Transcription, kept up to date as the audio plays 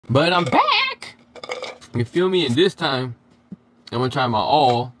But I'm back. You feel me? And this time, I'm gonna try my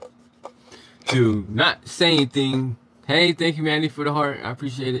all to not say anything. Hey, thank you, Mandy, for the heart. I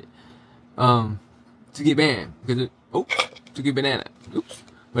appreciate it. To get banned because to get banana. Oops,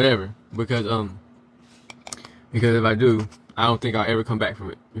 whatever. Because if I do, I don't think I'll ever come back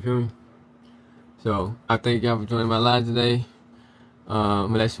from it. You feel me? So I thank y'all for joining my live today. I'm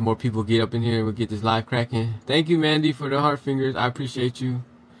gonna let some more people get up in here and we'll get this live cracking. Thank you, Mandy, for the heart fingers. I appreciate you.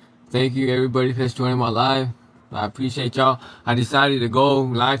 Thank you, everybody that's joining my live. I appreciate y'all. I decided to go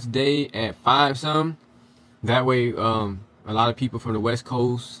live today at 5 some. That way, a lot of people from the West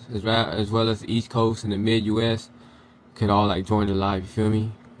Coast, as well as the East Coast and the Mid-US, can all like join the live. You feel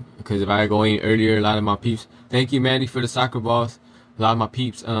me? Because if I go any earlier, a lot of my peeps. Thank you, Mandy, for the soccer balls. A lot of my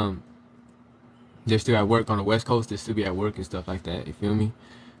peeps, they're still at work on the West Coast. They still be at work and stuff like that. You feel me?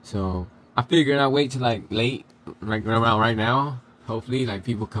 So I figured I'd wait till like late, like around right now. Hopefully, like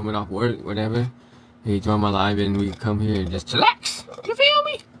people coming off work, whatever. They join my live and we can come here and just chillax. You feel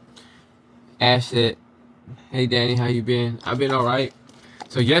me? Ash said, "Hey Danny, how you been?" I've been alright.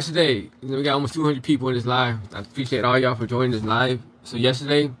 So yesterday, we got almost 200 people in this live. I appreciate all y'all for joining this live. So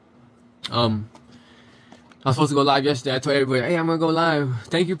yesterday, I was supposed to go live yesterday. I told everybody, hey, I'm gonna go live.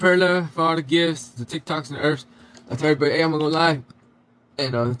 Thank you, Perla, for all the gifts, the TikToks and the Earths. I told everybody, hey, I'm gonna go live.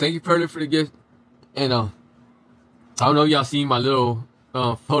 And thank you, Perla, for the gift. And I don't know if y'all seen my little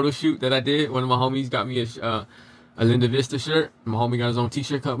photo shoot that I did. One of my homies got me a Linda Vista shirt. My homie got his own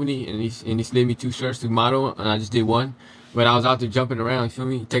t-shirt company, and he slid me 2 shirts to model, and I just did one. But I was out there jumping around, you feel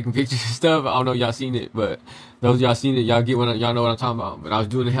me, taking pictures and stuff. I don't know if y'all seen it, but those of y'all seen it, y'all y'all know what I'm talking about. But I was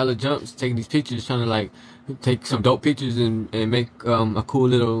doing a hella jumps, taking these pictures, trying to like take some dope pictures and make a cool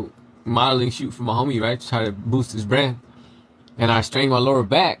little modeling shoot for my homie, right? To try to boost his brand. And I strained my lower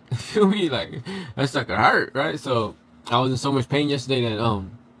back, you feel me? Like that sucker hurt, right? So I was in so much pain yesterday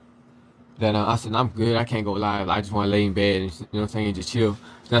that I said, I'm good, I can't go live. I just want to lay in bed and, you know what I'm saying, and just chill.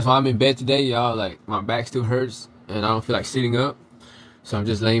 So that's why I'm in bed today, y'all. Like my back still hurts and I don't feel like sitting up. So I'm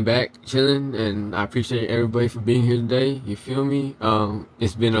just laying back, chilling, and I appreciate everybody for being here today. You feel me?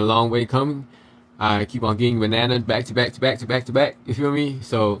 It's been a long way coming. I keep on getting banana back to back to back to back to back. You feel me?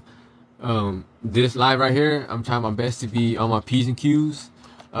 So this live right here, I'm trying my best to be on my P's and Q's.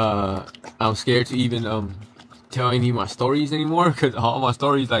 I'm scared to even tell any of my stories anymore, because all my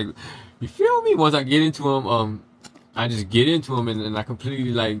stories, like, you feel me? Once I get into them, I just get into them and I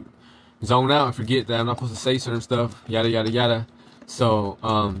completely like zone out and forget that I'm not supposed to say certain stuff, yada yada yada. So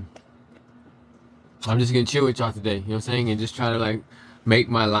I'm just gonna chill with y'all today, you know what I'm saying, and just try to like make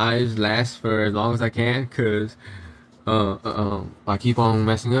my lives last for as long as I can, cause I keep on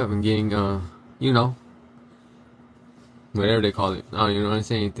messing up and getting you know, whatever they call it. I don't even know how to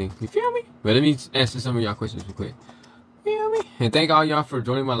say anything. You feel me? But let me answer some of y'all questions real quick. You feel me? And thank all y'all for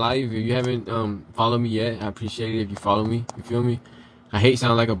joining my live. If you haven't followed me yet, I appreciate it if you follow me. You feel me? I hate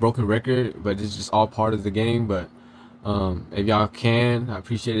sounding like a broken record, but it's just all part of the game. But if y'all can, I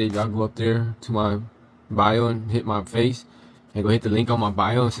appreciate it if y'all go up there to my bio and hit my face and go hit the link on my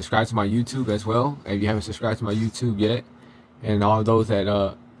bio and subscribe to my YouTube as well if you haven't subscribed to my YouTube yet. And all those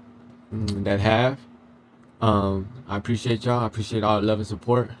that that have, I appreciate y'all. I appreciate all the love and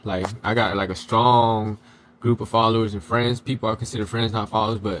support. Like I got like a strong group of followers and friends, people I consider friends, not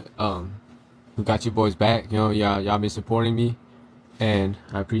followers, but who got your boys back. You know, y'all been supporting me, and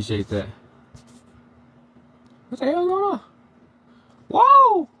I appreciate that. What the hell going on?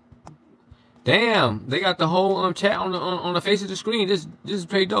 Whoa! Damn, they got the whole chat on the face of the screen. This is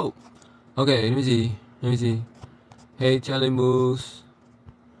pretty dope. Okay, let me see. Hey, Charlie Moose.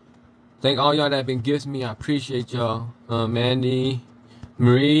 Thank all y'all that been gifting me. I appreciate y'all. Mandy,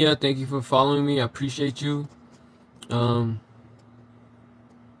 Maria, thank you for following me. I appreciate you. Thank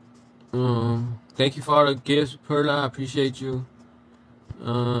you for all the gifts, Perla. I appreciate you.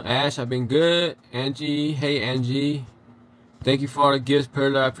 Ash, I've been good. Angie, hey Angie. Thank you for all the gifts,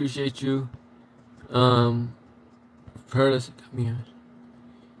 Perla. I appreciate you. Perla, come here.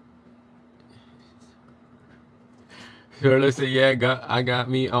 Perla said, yeah, I got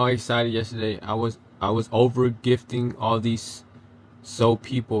me all excited yesterday. I was over gifting all these soap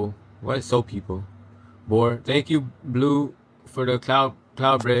people. What is soap people? Bored. Thank you, Blue, for the cloud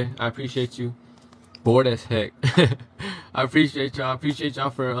bread. I appreciate you. Bored as heck. I appreciate y'all. I appreciate y'all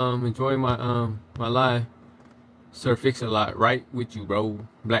for enjoying my my live. Sir Fix a Lot, right with you, bro.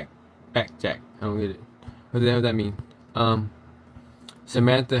 Black Jack. I don't get it. What the hell does that mean?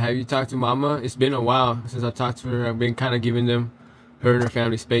 Samantha, have you talked to Mama? It's been a while since I talked to her. I've been kind of giving them, her and her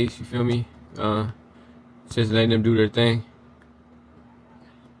family, space. You feel me? Just letting them do their thing.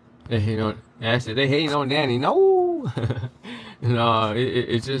 They hate on. I said they hating on Danny. No. No,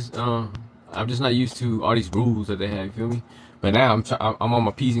 it's just I'm just not used to all these rules that they have. You feel me? But now I'm on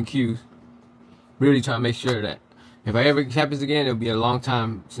my P's and Q's, really trying to make sure that if I ever happens again, it'll be a long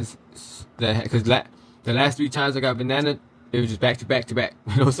time since that, because the last 3 times I got banana, it was just back to back to back.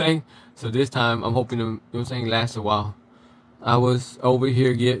 You know what I'm saying? So this time I'm hoping to, you know what I'm saying, last a while. I was over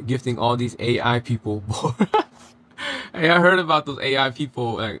here gifting all these AI people. Hey, I heard about those AI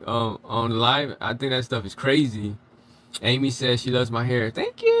people like on live. I think that stuff is crazy. Amy says she loves my hair.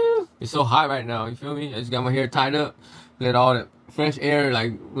 Thank you. It's so hot right now. You feel me? I just got my hair tied up. Let all that fresh air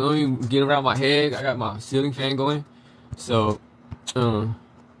like let me get around my head. I got my ceiling fan going. So, let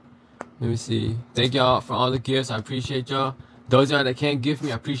me see. Thank y'all for all the gifts. I appreciate y'all. Those of y'all that can't gift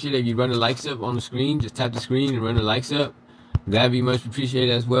me, I appreciate it if you run the likes up on the screen. Just tap the screen and run the likes up. That'd be much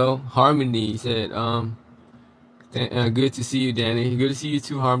appreciated as well. Harmony said, good to see you, Danny. Good to see you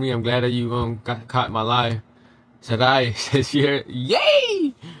too, Harmony. I'm glad that you got caught my live. Sadai says here,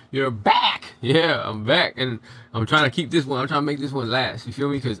 yay! You're back! Yeah, I'm back, and I'm trying to keep this one. I'm trying to make this one last. You feel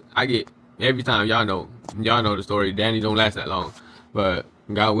me? Because I get every time. Y'all know the story. Danny don't last that long, but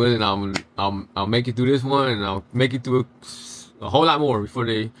God willing, I'll make it through this one, and I'll make it through a whole lot more before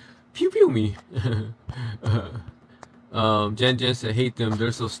they pew pew me. Jen said, hate them.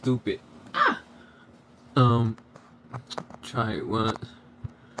 They're so stupid. Try it once.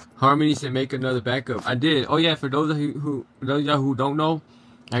 Harmony said make another backup. I did. Oh yeah, for those of y'all who don't know,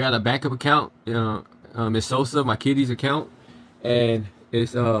 I got a backup account. It's Sosa, my kitty's account, and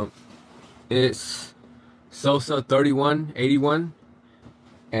it's Sosa 3181,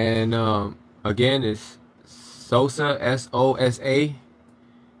 and again it's Sosa SOSA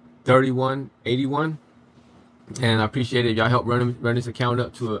 3181, and I appreciate it. Y'all help run this account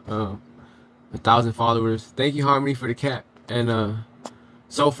up to 1,000 followers. Thank you, Harmony, for the cat, and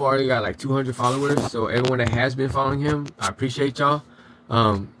so far, he got like 200 followers. So everyone that has been following him, I appreciate y'all.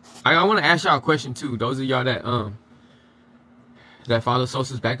 I want to ask y'all a question too. Those of y'all that follow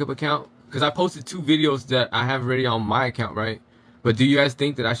Sosa's backup account, because I posted 2 videos that I have already on my account, right? But do you guys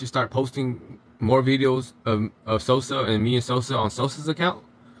think that I should start posting more videos of Sosa and me and Sosa on Sosa's account,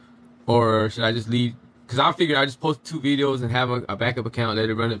 or should I just leave? Because I figured I just post 2 videos and have a backup account, let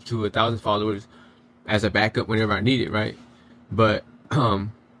it run up to 1,000 followers as a backup whenever I need it, right? But so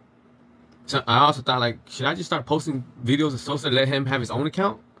I also thought, like, should I just start posting videos of Sosa, let him have his own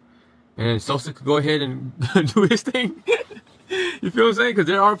account, and Sosa could go ahead and do his thing? You feel what I'm saying? Because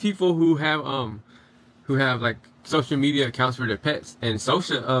there are people who have like social media accounts for their pets, and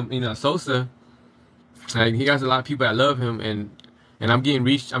Sosa, like, he has a lot of people that love him, and I'm getting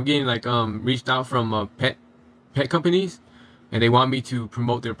reached out from pet companies, and they want me to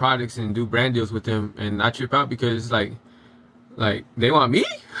promote their products and do brand deals with them, and I trip out because it's like they want me?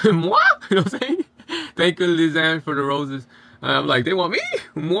 Moi? You know what I'm saying? Thank you, Lizanne, for the roses. I'm like, they want me?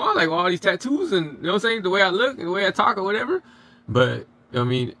 Moi? Like, all these tattoos and, you know what I'm saying? The way I look and the way I talk or whatever. But, I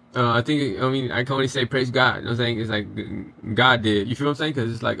mean, I can only say praise God. You know what I'm saying? It's like, God did. You feel what I'm saying?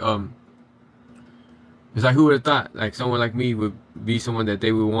 Because it's like, who would have thought, like, someone like me would be someone that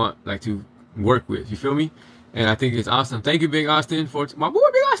they would want, like, to work with. You feel me? And I think it's awesome. Thank you, Big Austin, my boy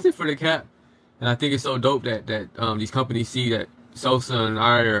Big Austin, for the cap. And I think it's so dope that these companies see that Sosa and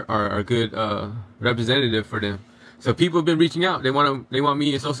I are a good representative for them. So people have been reaching out. They want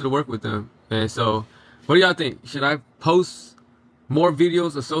me and Sosa to work with them. And so, what do y'all think? Should I post more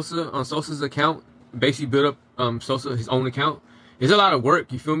videos of Sosa on Sosa's account? Basically build up Sosa his own account. It's a lot of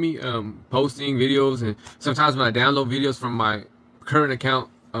work. You feel me? Posting videos, and sometimes when I download videos from my current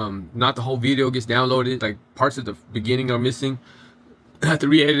account, not the whole video gets downloaded. Like, parts of the beginning are missing. I have to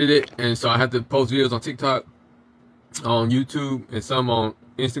re-edit it, and so I have to post videos on TikTok, on YouTube, and some on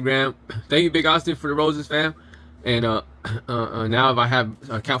Instagram. Thank you, Big Austin, for the roses, fam. And now if I have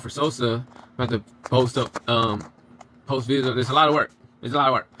an account for Sosa, I have to post videos. It's a lot of work. It's a lot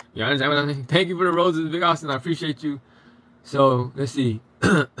of work. You understand what I'm saying? Thank you for the roses, Big Austin. I appreciate you. So let's see.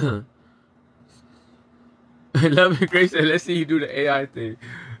 Love and Grace said, let's see you do the AI thing.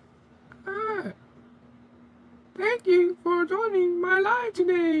 Thank you for joining my live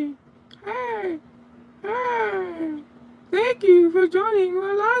today. Hey, thank you for joining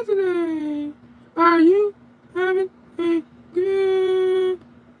my live today. Are you having a good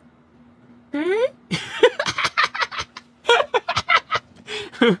day?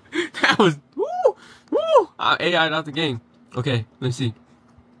 That was woo. I AI'd out the game. Okay, let's see.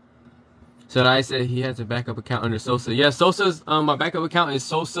 So I said he has a backup account under Sosa. Yeah, Sosa's my backup account is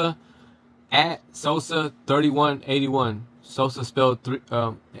Sosa at Sosa 3181. Sosa spelled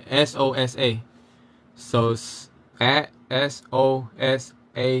SOSA. So at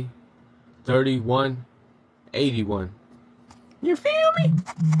SOSA 3181. You feel me?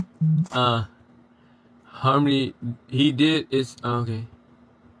 Harmony, he did, it's, okay.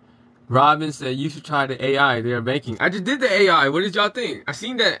 Robin said, you should try the AI. They're banking. I just did the AI. What did y'all think? I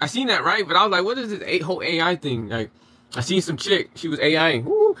seen that, right? But I was like, what is this whole AI thing? Like, I seen some chick, she was AIing.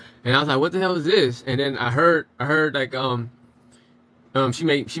 Woo! And I was like, what the hell is this? And then I heard like,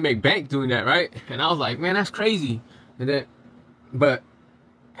 she made bank doing that, right? And I was like, man, that's crazy. And then, but,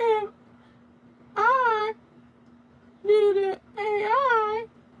 I do the AI.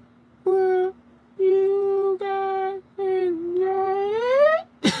 Will you guys enjoy it?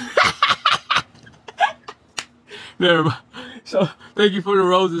 Never mind. So, thank you for the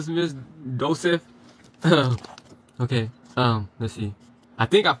roses, Miss Joseph. Okay, let's see. I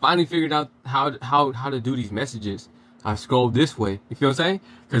think I finally figured out how to do these messages. I scrolled this way. You feel what I'm saying?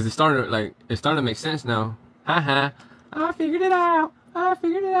 Because it's starting to make sense now. Haha. I figured it out.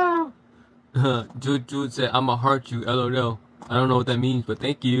 Jude said, I'ma heart you, LOL. I don't know what that means, but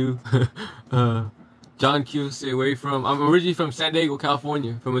thank you. John Q said, where you from? I'm originally from San Diego,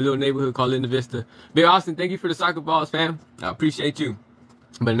 California, from a little neighborhood called Linda Vista. Big Austin, thank you for the soccer balls, fam. I appreciate you.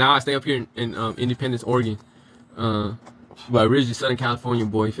 But now I stay up here in Independence, Oregon. But originally Southern California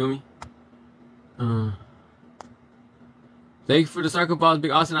boy, you feel me? Thank you for the soccer balls,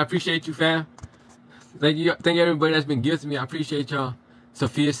 Big Austin. I appreciate you, fam. Thank you everybody that's been gifting me. I appreciate y'all.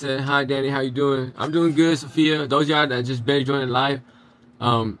 Sophia said, hi Danny, how you doing? I'm doing good, Sophia. Those of y'all that just barely joined the live,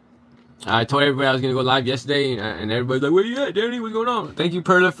 I told everybody I was gonna go live yesterday, and everybody's like, where you at, Danny? What's going on? Thank you,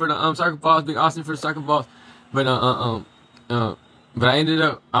 Perla, for the soccer balls, Big Austin for the soccer balls. But but I ended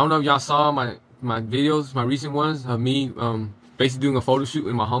up, I don't know if y'all saw my videos, my recent ones of me basically doing a photo shoot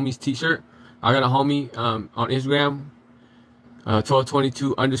with my homie's t-shirt. I got a homie on Instagram,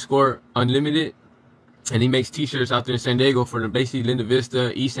 1222_unlimited. And he makes t-shirts out there in San Diego for the basically Linda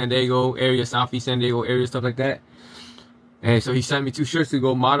Vista, East San Diego area, Southeast San Diego area, stuff like that. And so he sent me 2 shirts to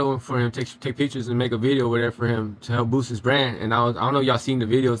go model for him, take pictures and make a video with it for him to help boost his brand. And I don't know if y'all seen the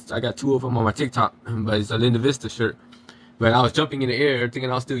videos. I got 2 of them on my TikTok, but it's a Linda Vista shirt. But I was jumping in the air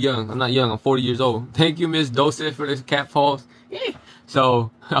thinking I was still young. I'm not young, I'm 40 years old. Thank you, Miss Dosef, for this cat pause.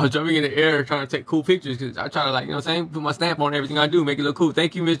 So I was jumping in the air trying to take cool pictures because I try to, like, you know what I'm saying, put my stamp on everything I do, make it look cool.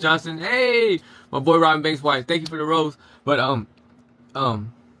 Thank you, Miss Johnson. Hey, my boy Robin Banks' wife. Thank you for the rose. But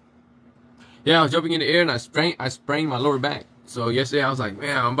yeah, I was jumping in the air and I sprained my lower back. So yesterday I was like,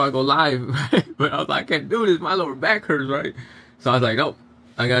 man, I'm about to go live, right? But I was like, I can't do this. My lower back hurts, right? So I was like, nope.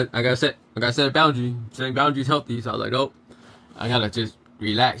 I gotta set a boundary. Setting boundaries healthy. So I was like, nope. I gotta just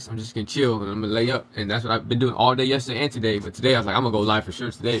relax. I'm just gonna chill and I'm gonna lay up. And that's what I've been doing all day yesterday and today. But today I was like, I'm gonna go live for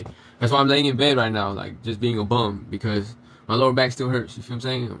sure today. That's why I'm laying in bed right now, like just being a bum, because my lower back still hurts. You feel what I'm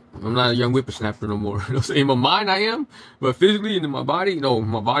saying? I'm not a young whippersnapper no more. You know, in my mind I am, but physically and in my body, no,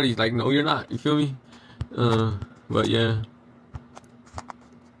 my body's like, no, you're not. You feel me? But yeah.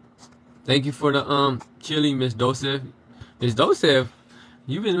 Thank you for the chili, Miss Dosev. Miss Dosev,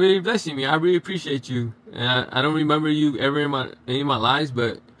 you've been really blessing me. I really appreciate you. And I don't remember you ever in any of my lives,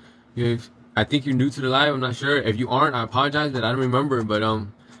 but I think you're new to the live. I'm not sure. If you aren't, I apologize that I don't remember. But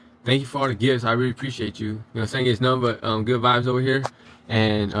thank you for all the gifts. I really appreciate you. You know what I'm saying? It's nothing but good vibes over here.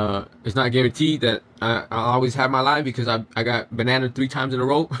 And it's not guaranteed that I always have my live because I got banana 3 times in a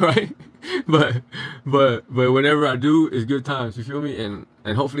row, right? but whenever I do, it's good times. You feel me?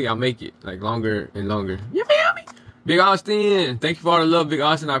 And hopefully I'll make it like longer and longer. You feel me? Big Austin, thank you for all the love, Big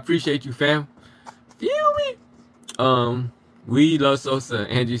Austin. I appreciate you, fam. Feel me? We love Sosa.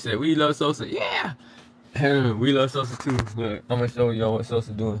 Angie said, we love Sosa. Yeah. We love Sosa too. Look, I'm gonna show y'all what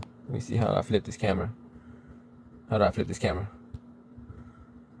Sosa doing. Let me see how I flip this camera. How do I flip this camera?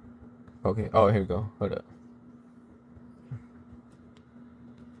 Okay. Oh, here we go. Hold up.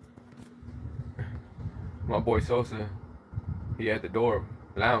 My boy Sosa, he at the door,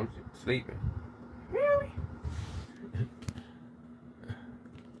 lounging, sleeping. Really?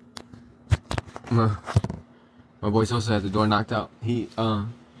 My boy Sosa had the door knocked out. He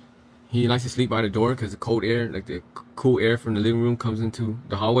likes to sleep by the door because the cold air, like the cool air from the living room, comes into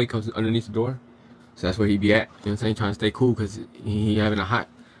the hallway, comes underneath the door. So that's where he be at. You know what I'm saying? Trying to stay cool because he having a hot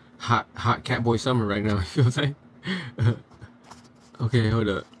cat boy summer right now. You feel what I'm saying? Okay, hold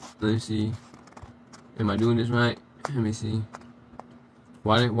up. Let me see. Am I doing this right? Let me see.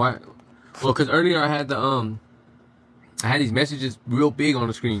 Why? Well, because earlier I had I had these messages real big on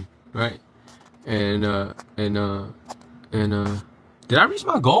the screen, right? And did I reach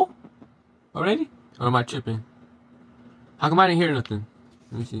my goal already? Or am I tripping? How come I didn't hear nothing?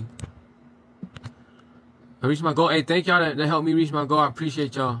 Let me see. I reached my goal. Hey, thank y'all that helped me reach my goal. I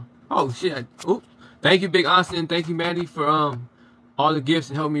appreciate y'all. Oh shit. Oops. Thank you, Big Austin. Thank you, Maddie, for all the gifts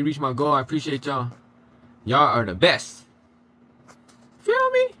and helping me reach my goal. I appreciate y'all. Y'all are the best.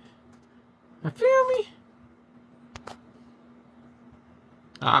 Feel me? Feel me?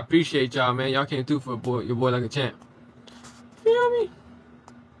 I appreciate y'all, man. Y'all came through for your boy like a champ. Feel me?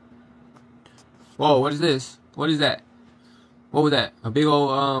 Whoa, what is this? What is that? What was that? A big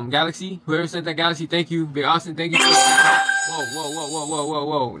old galaxy? Whoever sent that galaxy, thank you. Big Austin, thank you.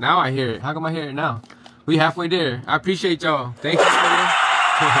 Whoa. Now I hear it. How come I hear it now? We halfway there. I appreciate y'all. Thank you. Did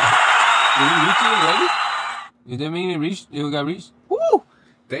you reach it already? You didn't mean it reached? You got reached? Woo!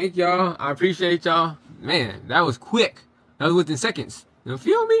 Thank y'all. I appreciate y'all. Man, that was quick. That was within seconds. You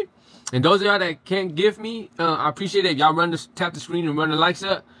feel me? And those of y'all that can't give me, I appreciate it. If y'all tap the screen and run the likes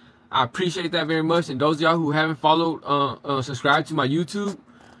up, I appreciate that very much. And those of y'all who haven't followed, subscribe to my YouTube,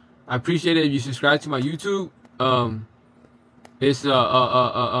 I appreciate it if you subscribe to my YouTube. It's ad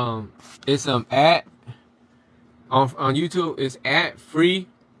on YouTube. It's ad free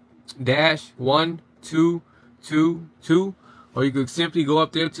 -1222, or you could simply go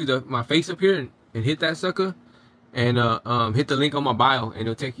up there to my face up here and hit that sucker. And hit the link on my bio, and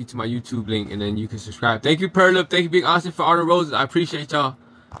it'll take you to my YouTube link, and then you can subscribe. Thank you, Perlip. Thank you, Big Austin, for all the roses. I appreciate y'all.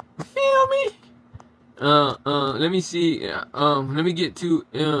 Feel me? Let me see. Let me get to.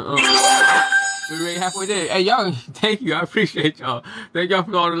 We're already halfway there. Hey, y'all. Thank you. I appreciate y'all. Thank y'all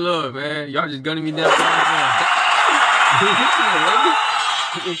for all the love, man. Y'all just gunning me down.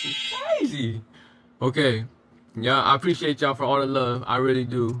 This is crazy. Okay. Yeah, I appreciate y'all for all the love. I really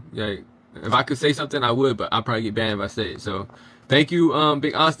do. Like. If I could say something, I would, but I'll probably get banned if I say it. So, thank you,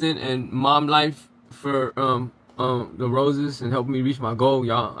 Big Austin and Mom Life for the roses and helping me reach my goal,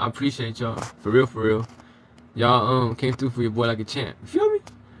 y'all. I appreciate y'all for real. Y'all came through for your boy like a champ. You feel me?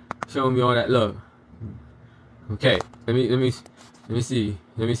 Showing me all that love. Okay, let me see.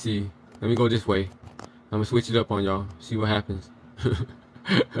 Let me go this way. I'm gonna switch it up on y'all. See what happens. I'm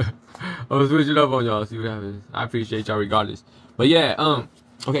gonna switch it up on y'all. See what happens. I appreciate y'all regardless. But yeah,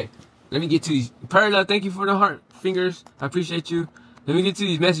 okay. Let me get to these. Perla, thank you for the heart fingers. I appreciate you. Let me get to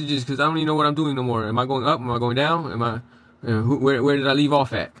these messages because I don't even know what I'm doing no more. Am I going up? Am I going down? Am I? Where did I leave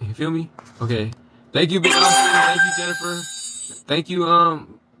off at? You feel me? Okay. Thank you, Big Austin. Thank you, Jennifer. Thank you,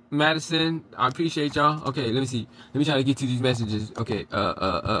 Madison. I appreciate y'all. Okay, let me see. Let me try to get to these messages. Okay.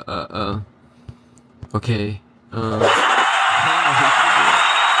 Okay. I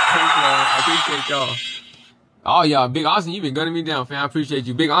appreciate y'all. Oh, y'all, Big Austin, you been gunning me down, fam. I appreciate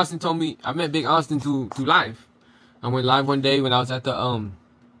you. Big Austin told me, I met Big Austin through live. I went live one day when I was at the,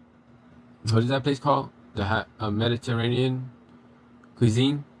 what is that place called? The Mediterranean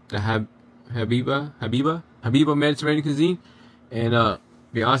cuisine. The Habiba Mediterranean cuisine. And,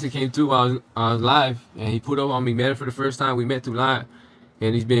 Big Austin came through while I was live, and he put up on me, met him for the first time. We met through live.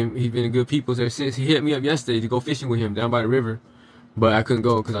 And he's been a good people ever since. He hit me up yesterday to go fishing with him down by the river. But I couldn't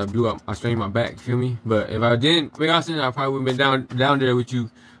go because I strained my back, feel me? But if I didn't, Big Austin, I probably would have been down there with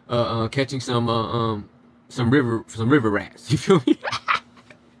you, catching some river rats. You feel me?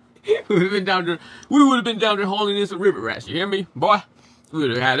 We would have been down there. We would have been down there hauling in some river rats. You hear me, boy? We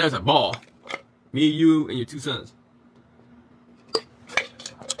would have had that's a ball. Me, you, and your two sons.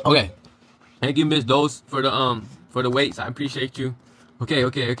 Okay. Thank you, Miss Dose, for the weights. I appreciate you. Okay.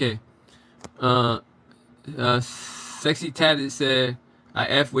 Sexy Tatted said, I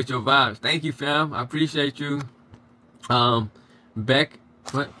F with your vibes. Thank you, fam. I appreciate you. Bevacanavi.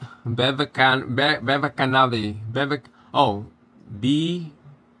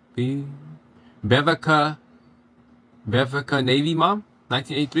 Bevica Navy Mom?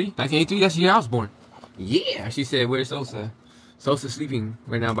 1983? 1983? That's the year I was born. Yeah. She said, where's Sosa? Sosa's sleeping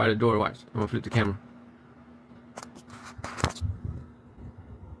right now by the door. Watch. I'm gonna flip the camera.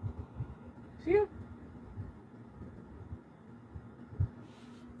 See him?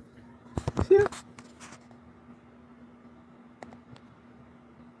 Yeah.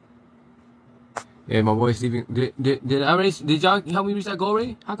 Yeah, my boy's sleeping. Did y'all help me reach that goal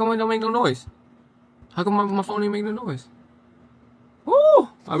already? How come I don't make no noise? How come my phone ain't make no noise? Woo!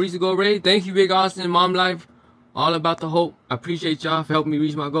 I reached the goal already. Thank you, Big Austin, Mom Life. All about the hope. I appreciate y'all for helping me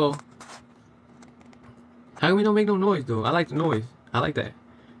reach my goal. How come we don't make no noise though? I like the noise. I like that.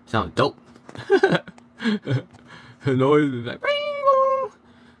 Sounds dope. The noise is like bing,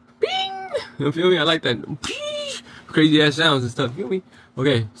 bing. You feel me? I like that crazy ass sounds and stuff. You feel me?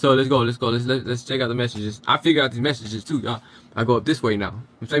 Okay, so let's go. Let's check out the messages. I figured out these messages too, y'all. I go up this way now.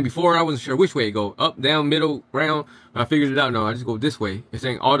 I'm saying before I wasn't sure which way to go. Up, down, middle, round. But I figured it out now. I just go this way. It's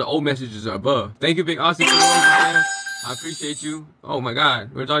saying all the old messages are above. Thank you, Big Austin, for the roses, man. I appreciate you. Oh my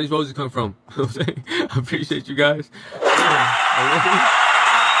God, where'd all these roses come from? I appreciate you guys.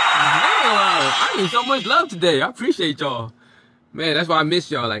 I'm getting so much love today. I appreciate y'all. Man, that's why I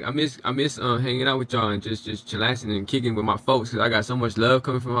miss y'all. Like I miss hanging out with y'all and just chillaxing and kicking with my folks. Cause I got so much love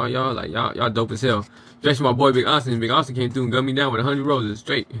coming from all y'all. Like y'all dope as hell. Especially my boy Big Austin. Big Austin came through and gunned me down with 100 roses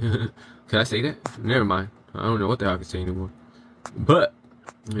straight. Can I say that? Never mind. I don't know what the hell I can say anymore. But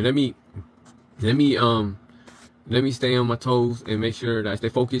let me stay on my toes and make sure that I stay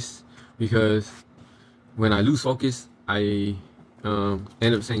focused, because when I lose focus, I end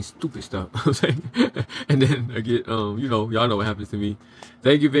up saying stupid stuff. And then I get you know, y'all know what happens to me.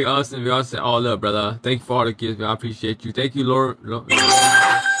 Thank you, Big Austin. Big Austin, all up, brother. Thank you for all the gifts, man. I appreciate you. Thank you, Lord.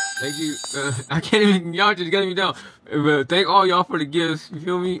 Thank you. I can't even, y'all just got me down. But thank all y'all for the gifts. You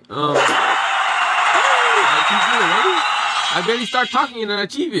feel me? I barely start talking and then I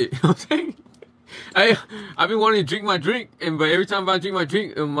achieve it. You know what I'm saying? I've been wanting to drink my drink, but every time I drink my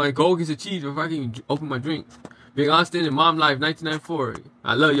drink, my goal gets achieved if I can open my drink. Big Austin and Mom Life 1994.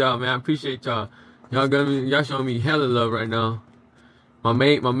 I love y'all, man. I appreciate y'all. Y'all showing me hella love right now. My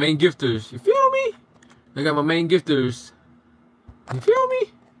main gifters. You feel me? I got my main gifters. You feel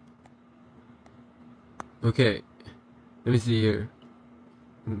me? Okay. Let me see here.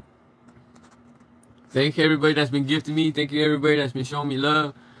 Thank you everybody that's been gifting me. Thank you everybody that's been showing me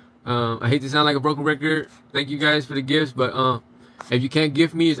love. I hate to sound like a broken record. Thank you guys for the gifts, but if you can't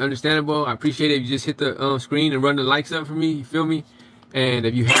gift me, it's understandable. I appreciate it if you just hit the screen and run the likes up for me. You feel me? And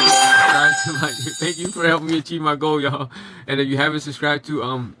if you haven't subscribed to my, thank you for helping me achieve my goal, y'all. And if you haven't subscribed to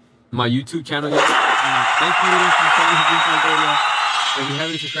my YouTube channel yet, thank you for helping me reach my goal, y'all. If you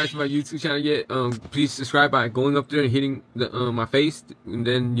haven't subscribed to my YouTube channel yet, please subscribe by going up there and hitting the my face, and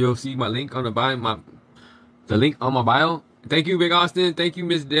then you'll see my link on the bio, the link on my bio. Thank you, Big Austin. Thank you,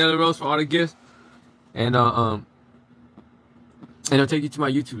 Miss Della Rose, for all the gifts. And I'll take you to my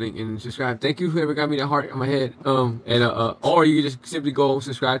YouTube link and subscribe. Thank you, whoever got me that heart on my head. Or you can just simply go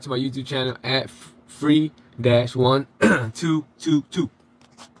subscribe to my YouTube channel at free-1222.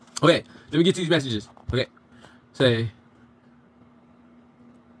 Okay, let me get to these messages. Okay, say,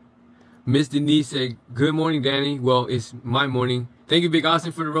 Miss Denise said, "Good morning, Danny." Well, it's my morning. Thank you, Big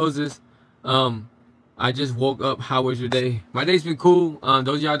Austin, for the roses. I just woke up. How was your day? My day's been cool.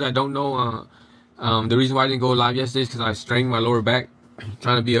 Those of y'all that don't know, the reason why I didn't go live yesterday is because I strained my lower back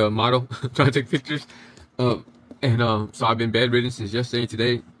trying to be a model, trying to take pictures. So I've been bedridden since yesterday and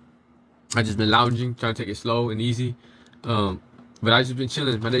today. I just been lounging, trying to take it slow and easy. But I just been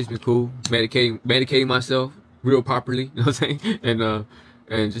chilling. My day's been cool. Medicating myself real properly. You know what I'm saying?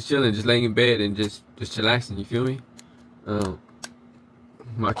 And just chilling, just laying in bed and just chillaxing. You feel me?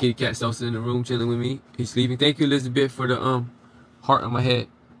 My kitty cat Sosa in the room chilling with me. He's sleeping. Thank you, Elizabeth, for the heart on my head.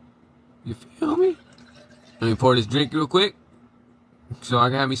 You feel me? Let me pour this drink real quick so I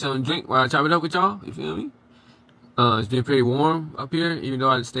can have me something to drink while I chop it up with y'all. You feel me? It's been pretty warm up here, even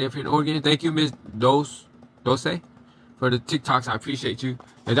though I stay up here in Oregon. Thank you, Miss Dose, for the TikToks. I appreciate you.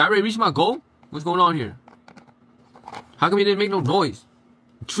 Did I already reach my goal? What's going on here? How come you didn't make no noise?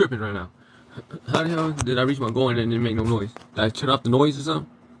 I'm tripping right now. How the hell did I reach my goal and it didn't make no noise? Did I turn off the noise or something?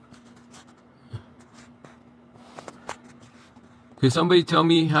 Can somebody tell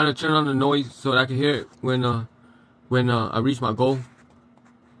me how to turn on the noise so that I can hear it when I reach my goal?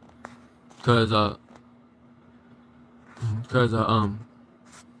 Cause I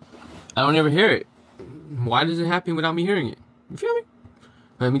don't ever hear it. Why does it happen without me hearing it? You feel me?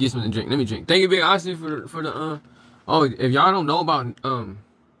 Let me get something to drink. Let me drink. Thank you, Big Austin, for the Oh, if y'all don't know about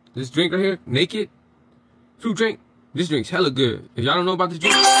this drink right here, Naked fruit drink. This drink's hella good. If y'all don't know about this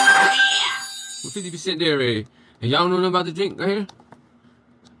drink, we're 50% there already. If y'all don't know about the drink right here,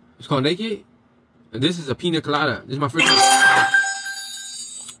 it's called Naked. And this is a pina colada. This is my first time.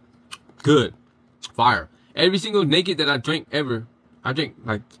 Good. Fire. Every single Naked that I drank ever, I drank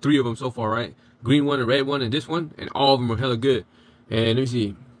like 3 of them so far, right? Green one, a red one, and this one, and all of them are hella good. And let me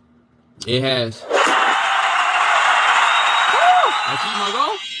see. It has. I achieved my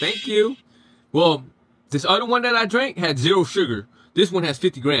goal. Thank you. Well, this other one that I drank had 0 sugar. This one has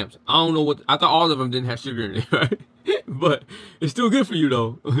 50 grams. I don't know what. I thought all of them didn't have sugar in it, right? But it's still good for you,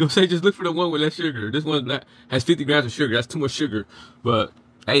 though. You know what I'm saying? Just look for the one with less sugar. This one has 50 grams of sugar. That's too much sugar. But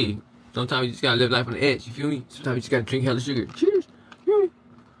hey, sometimes you just gotta live life on the edge. You feel me? Sometimes you just gotta drink hella sugar. Cheers. You feel me?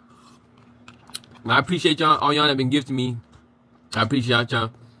 I appreciate y'all. All y'all that been gifting me. I appreciate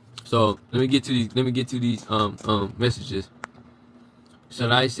y'all. So let me get to these. Let me get to these messages.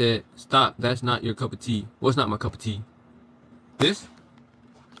 Sarai said, "Stop. That's not your cup of tea." What's not my cup of tea? This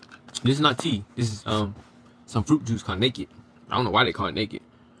is not tea. This is some fruit juice called Naked. I don't know why they call it Naked,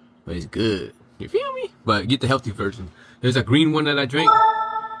 but it's good. You feel me? But get the healthy version. There's a green one that I drank.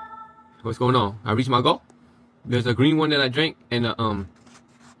 What's going on? I reached my goal. There's a green one that I drank, and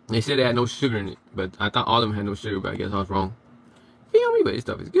they said it had no sugar in it, but I thought all of them had no sugar, but I guess I was wrong. Feel me? But this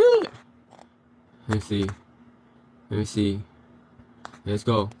stuff is good. Let me see. Let me see. Let's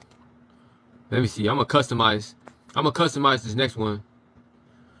go. Let me see. I'm gonna customize this next one.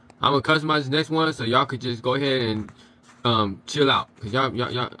 So y'all could just go ahead and chill out. Cause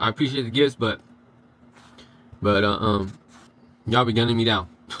y'all I appreciate the gifts, but y'all be gunning me down.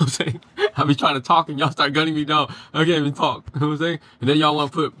 You know what I'm saying? I be trying to talk and y'all start gunning me down. I can't even talk. You know what I'm saying? And then y'all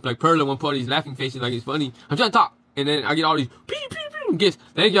want to put, like Perla want to put these laughing faces like it's funny. I'm trying to talk. And then I get all these gifts.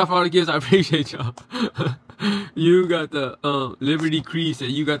 Thank y'all for all the gifts. I appreciate y'all. You got the Liberty Cree said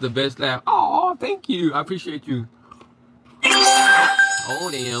you got the best laugh. Oh, thank you. I appreciate you. Oh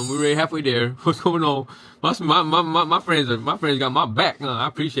damn, we're already halfway there. What's going on? My friends got my back. I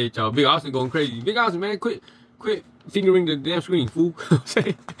appreciate y'all. Big Austin going crazy. Big Austin, man, quit fingering the damn screen, fool. I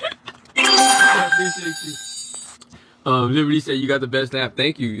appreciate you. Liberty said you got the best laugh.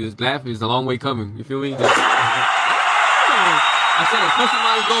 Thank you. This laugh is a long way coming. You feel me? I said a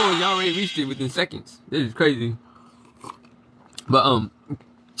customized goal and y'all already reached it within seconds. This is crazy. But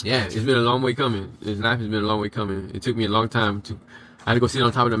yeah, it's been a long way coming. This life has been a long way coming. It took me a long time I had to go sit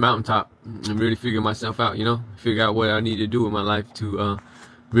on top of the mountaintop and really figure myself out, you know? Figure out what I need to do in my life to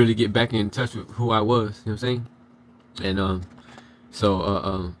really get back in touch with who I was, you know what I'm saying? And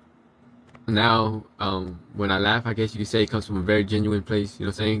now when I laugh, I guess you could say it comes from a very genuine place, you know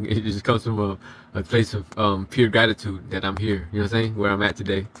what I'm saying? It just comes from a place of pure gratitude that I'm here, you know what I'm saying? Where I'm at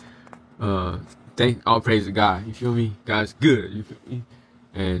today. Thank all praise to God, you feel me? God's good, you feel me?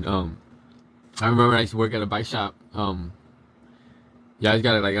 And I remember I used to work at a bike shop. Yeah, I just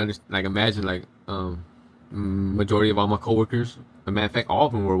gotta like imagine like majority of all my coworkers, as a matter of fact, all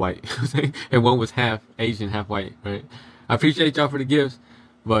of them were white, and one was half Asian, half white, right? I appreciate y'all for the gifts,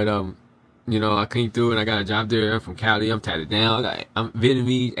 but you know, I came through and I got a job there. I'm from Cali. I'm tatted down. I'm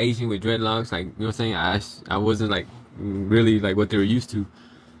Vietnamese, Asian with dreadlocks. Like, you know what I'm saying? I wasn't like really like what they were used to,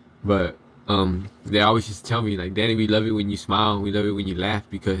 but they always used to tell me like, Danny, we love it when you smile. We love it when you laugh,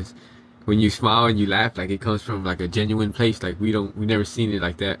 because when you smile and you laugh, like it comes from like a genuine place. Like we never seen it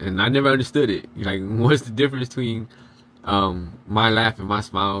like that, and I never understood it. Like, what's the difference between my laugh and my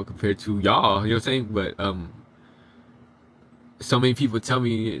smile compared to y'all? You know what I'm saying? But so many people tell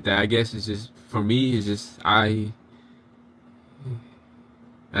me that, I guess it's just, for me, it's just I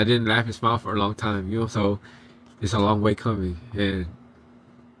didn't laugh and smile for a long time, you know. So it's a long way coming, and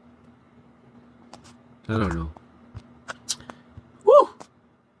I don't know. Woo!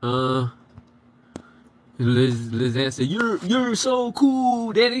 Liz answered, you're so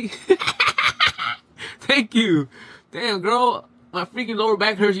cool, Daddy. Thank you. Damn, girl, my freaking lower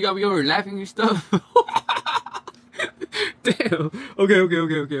back hurts. You got me over laughing and stuff. Damn.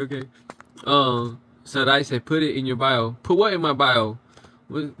 Okay. So I said, put it in your bio. Put what in my bio?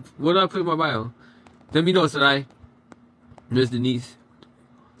 What do I put in my bio? Let me know, Sadai. Miss Denise.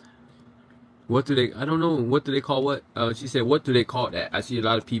 I don't know, what do they call what? She said, what do they call that? I see a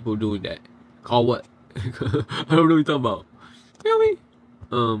lot of people doing that. Call what? I don't know what you're talking about. Feel me?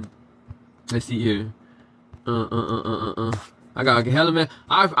 Let's see here. I got hella man.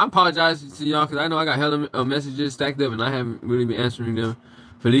 I apologize to y'all because I know I got hella messages stacked up and I haven't really been answering them.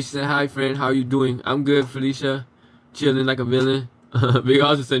 Felicia said, hi friend, how you doing? I'm good, Felicia. Chilling like a villain. Big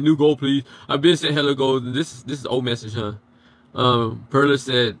Austin said, new goal please. I've been saying hella goals. This is old message, huh? Perla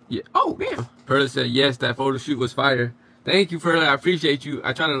said, yeah. Oh damn. Perla said, yes, that photo shoot was fire. Thank you, Perla. I appreciate you.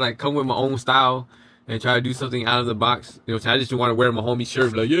 I try to like come with my own style and try to do something out of the box. You know, I just want to wear my homie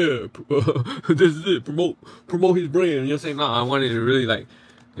shirt, like, yeah, this is it. Promote his brand. You know what I'm saying? No, I wanted to really like, you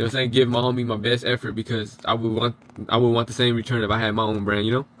know what I'm saying, give my homie my best effort, because I would want the same return if I had my own brand,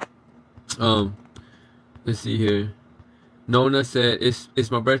 you know? Let's see here. Nona said,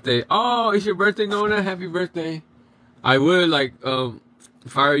 it's my birthday. Oh, it's your birthday, Nona. Happy birthday. I would like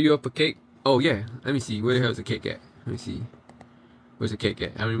fire you up a cake. Oh yeah, let me see. Where the hell's the cake at? Let me see. Where's the cake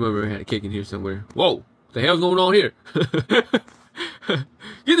at? I remember I had a cake in here somewhere. Whoa, what the hell's going on here? Get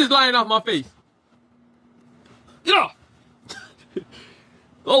this lion off my face. Get off.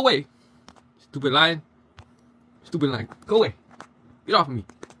 Go away. Stupid lion. Stupid lion. Go away. Get off of me.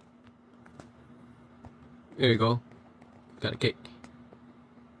 There you go. Got a cake.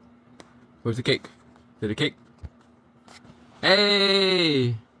 Where's the cake? Is it a cake?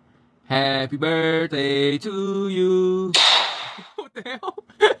 Hey! Happy birthday to you. What the hell?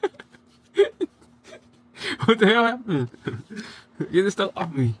 What the hell happened? Get this stuff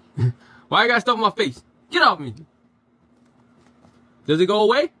off me. Why I got stuff on my face? Get off me. Does it go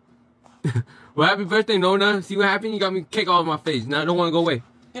away? Well, happy birthday, Nona. See what happened? You got me cake all on my face. Now I don't want to go away.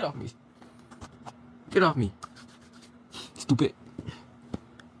 Get off me. Get off me. Stupid.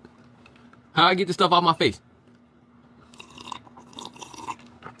 How I get this stuff off my face?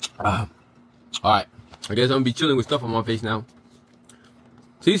 All right. I guess I'm gonna be chilling with stuff on my face now.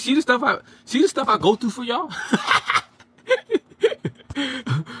 See the stuff I go through for y'all.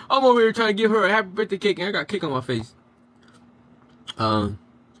 I'm over here trying to give her a happy birthday cake, and I got cake on my face. What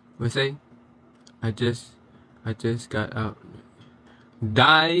I say? I just got out.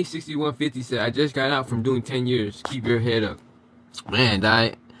 Die 6150 said, I just got out from doing 10 years. Keep your head up. Man,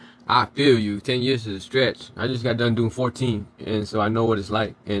 Die, I feel you. 10 years is a stretch. I just got done doing 14, and so I know what it's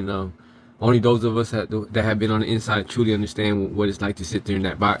like. And only those of us that have been on the inside truly understand what it's like to sit there in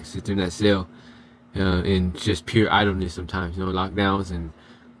that box, sit there in that cell, in just pure idleness sometimes. You know, lockdowns and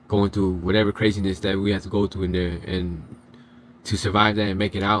going through whatever craziness that we have to go through in there, and to survive that and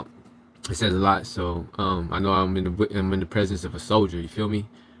make it out, it says a lot. So I know I'm in the presence of a soldier. You feel me?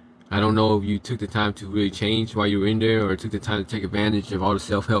 I don't know if you took the time to really change while you were in there, or took the time to take advantage of all the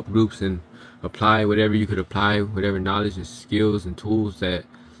self-help groups and apply whatever you could apply, whatever knowledge and skills and tools that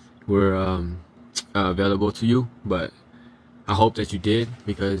were available to you. But I hope that you did,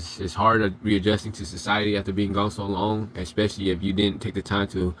 because it's hard readjusting to society after being gone so long, especially if you didn't take the time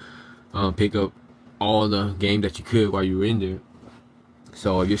to pick up all the game that you could while you were in there.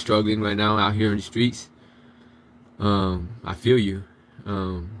 So if you're struggling right now out here in the streets, I feel you.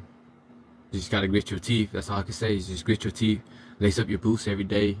 You just gotta grit your teeth. That's all I can say, is just grit your teeth, lace up your boots every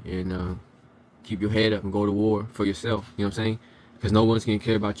day, and keep your head up and go to war for yourself. You know what I'm saying? Because no one's gonna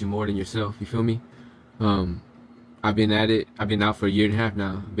care about you more than yourself. You feel me? I've been at it. I've been out for 1.5 years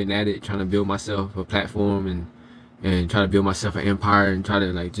now. I've been at it, trying to build myself a platform and try to build myself an empire, and try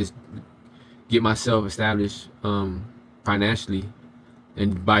to like just get myself established financially,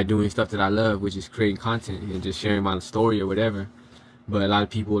 and by doing stuff that I love, which is creating content and just sharing my story or whatever. But a lot of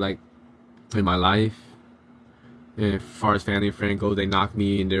people, like, in my life, and as far as family and friend goes, they knock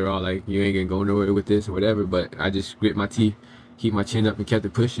me, and they're all like, you ain't gonna go nowhere with this or whatever. But I just grit my teeth, keep my chin up, and kept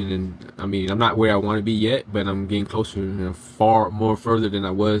it pushing. And I mean, I'm not where I want to be yet, but I'm getting closer, and far more further than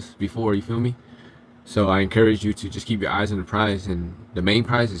I was before. You feel me? So I encourage you to just keep your eyes on the prize, and the main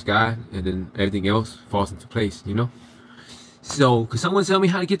prize is God, and then everything else falls into place, you know? So, could someone tell me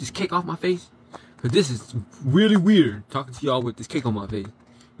how to get this cake off my face? Because this is really weird, talking to y'all with this cake on my face.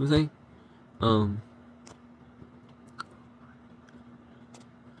 You know what I'm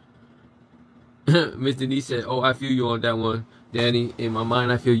saying? Miss Denise said, oh, I feel you on that one. Danny, in my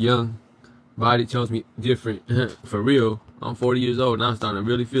mind, I feel young. Body tells me different. For real. I'm 40 years old, and I'm starting to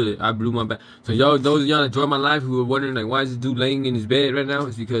really feel it. I blew my back. So y'all, those of y'all that joined my life who are wondering, like, why is this dude laying in his bed right now?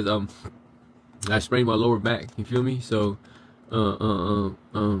 It's because I sprained my lower back. You feel me? So I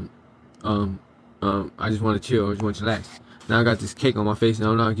just want to chill. I just want to relax. Now I got this cake on my face, and I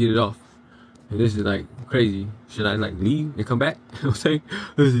don't know how to get it off. And this is like crazy. Should I like leave and come back? You know what I'm saying?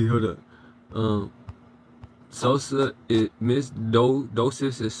 Let's see. Hold up. Sosa is Miss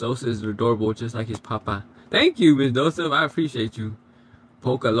Dosif says Sosa is adorable, just like his papa. Thank you, Miss Dosif. I appreciate you.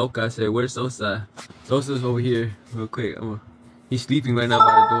 Polka Loca said, where's Sosa? Sosa's over here, real quick. He's sleeping right now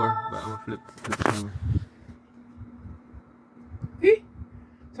by the door, but I'm gonna flip the camera. See?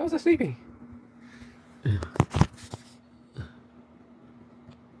 Sosa sleeping.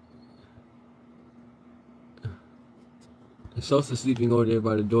 Sosa sleeping over there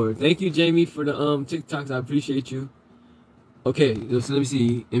by the door. Thank you, Jamie, for the TikToks. I appreciate you. Okay, so let me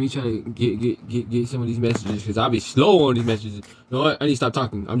see. Let me try to get some of these messages, because I'll be slow on these messages. You know what? I need to stop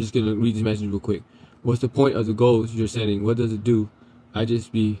talking. I'm just gonna read these messages real quick. What's the point of the goals you're setting? What does it do? I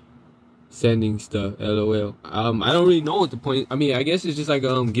just be sending stuff. LOL. I don't really know what the point. I mean, I guess it's just like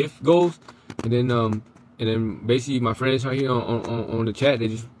gift goals, and then basically my friends right here on the chat, they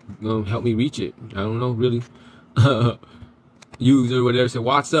just help me reach it. I don't know really. User whatever said,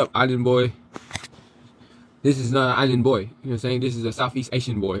 what's up, island boy? This is not an island boy. You know what I'm saying? This is a Southeast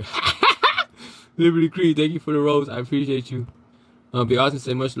Asian boy. Liberty Creed, thank you for the rose. I appreciate you. Big Austin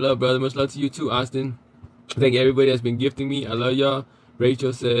said, much love, brother. Much love to you too, Austin. Thank everybody that's been gifting me. I love y'all.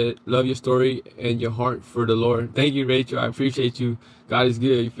 Rachel said, love your story and your heart for the Lord. Thank you, Rachel. I appreciate you. God is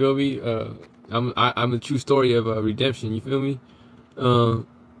good. You feel me? I'm a true story of redemption. You feel me?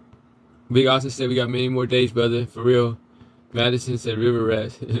 Big Austin said, we got many more days, brother. For real. Madison said, river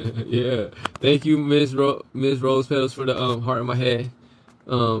rats. Yeah. Thank you, Miss Rose Petals, for the heart in my head.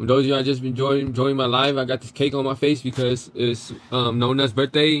 Those of y'all just been joining my live. I got this cake on my face because it's Nona's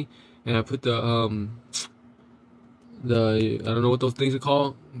birthday, and I put the I don't know what those things are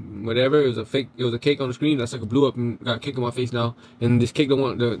called. Whatever. It was a cake on the screen. That sucker blew up and got a cake on my face now. And this cake don't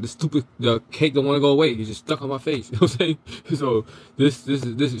want the cake don't want to go away. It's just stuck on my face. You know what I'm saying? So this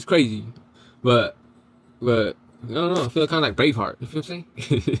is crazy. But I don't know, I feel kind of like Braveheart. You feel what I'm saying?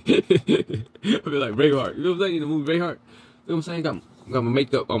 I feel like Braveheart. You know what I'm saying? In the movie Braveheart. You know what I'm saying? got my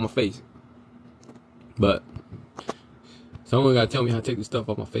makeup on my face. But someone gotta tell me how to take the stuff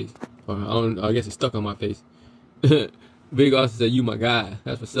off my face. Or I guess it's stuck on my face. Big Austin said, "You my guy."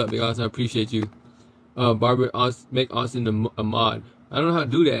 That's what's up, Big Austin. I appreciate you. Barbara, make Austin a mod. I don't know how to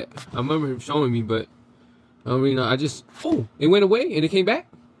do that. I remember him showing me, but I don't really know. I just it went away and it came back.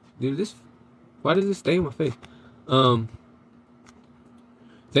 Dude, why does this stay in my face?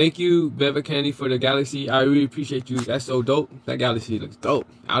 Thank you, Beva Candy, for the galaxy. I really appreciate you. That's so dope. That galaxy looks dope.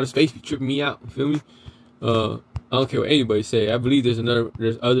 Outer space be tripping me out. You feel me? I don't care what anybody say. I believe there's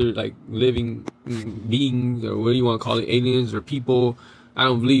other like living beings, or what do you want to call it, aliens or people. I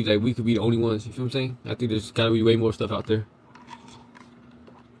don't believe that we could be the only ones. You feel what I'm saying? I think there's gotta be way more stuff out there.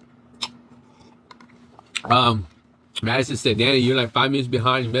 Madison said, "Danny, you're like 5 minutes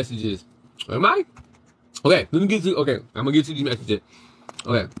behind in messages." Am I? Okay, let me get to. Okay, I'm gonna get to these messages.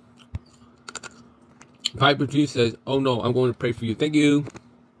 Okay. Piper Tree says, "Oh no, I'm going to pray for you." Thank you.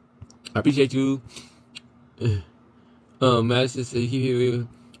 I appreciate you. Madison said, "He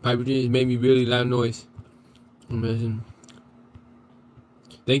Piper Tree made me really loud noise." Imagine.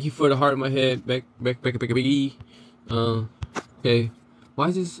 Thank you for the heart in my head. Back. Okay. Why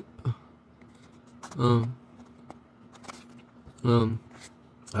is this? I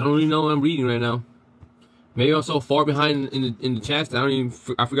don't really know what I'm reading right now. Maybe I'm so far behind in the chats that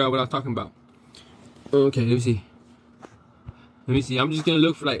I forgot what I was talking about. Okay, let me see. I'm just gonna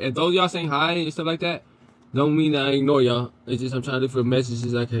look for, like, if those y'all saying hi and stuff like that, don't mean that I ignore y'all. It's just I'm trying to look for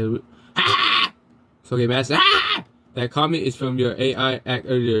messages I can. So, okay, Master. That comment is from your AI act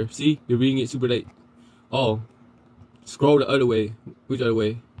earlier. See, you're reading it super late. Oh, scroll the other way. Which other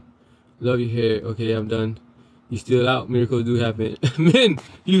way? Love your hair. Okay, I'm done. You still out? Miracles do happen. Man,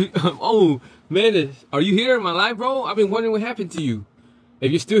 man, are you here in my live, bro? I've been wondering what happened to you.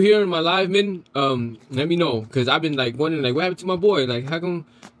 If you're still here in my live, man, let me know, cause I've been like wondering, like, what happened to my boy? Like, how come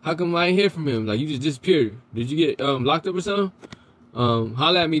I ain't hear from him? Like, you just disappeared. Did you get locked up or something?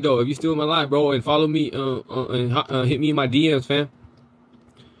 Holla at me though if you still in my live, bro, and follow me and hit me in my DMs, fam.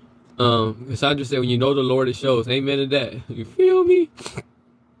 Cassandra said, "When you know the Lord, it shows." Amen to that. You feel me?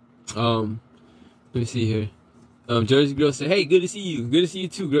 Let me see here. Jersey Girl said, "Hey, good to see you. Good to see you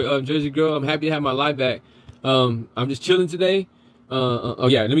too, Jersey Girl. I'm happy to have my live back. I'm just chilling today. Oh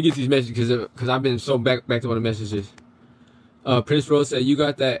yeah, let me get these messages because I've been so back to one of the messages. Prince Rose said, "You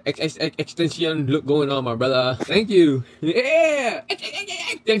got that extension look going on, my brother." Thank you. Yeah,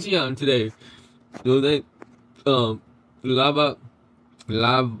 extension today. You know that? Lava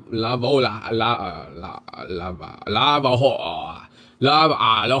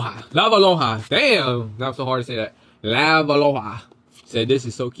aloha. Damn, not so hard to say that. Lava aloha. Said, "This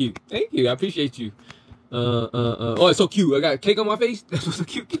is so cute." Thank you. I appreciate you. Oh, it's so cute. I got cake on my face. That's so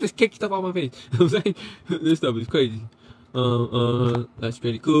cute. Get this cake stuff on my face. You know what I'm saying? This stuff is crazy. That's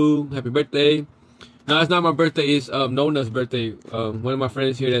pretty cool. Happy birthday. No, it's not my birthday. It's Nona's birthday. One of my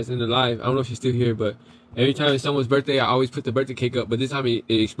friends here that's in the live. I don't know if she's still here, but every time it's someone's birthday, I always put the birthday cake up. But this time it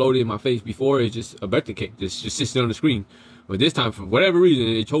exploded in my face. Before, it's just a birthday cake, just sits on the screen. But this time, for whatever reason,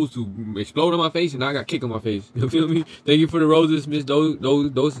 it chose to explode on my face, and now I got cake on my face. You feel me? Thank you for the roses, Miss Dozy,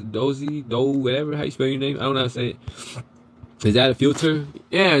 whatever, how you spell your name. I don't know how to say it. Is that a filter?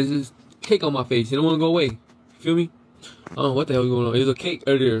 Yeah, it's just cake on my face. It don't want to go away. Feel me? Oh, what the hell is going on? There's a cake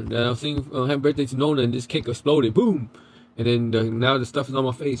earlier that I was singing happy birthday to Nona, and this cake exploded. Boom! And then now the stuff is on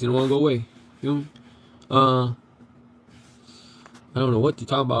my face, and it don't want to go away. Feel me? I don't know what to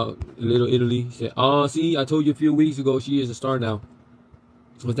talk about. Little Italy said, "Oh, see, I told you a few weeks ago she is a star now."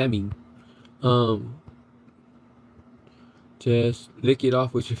 What's that mean? Just lick it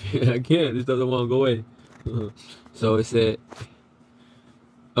off with your finger. I can't. This doesn't want to go away. So it said,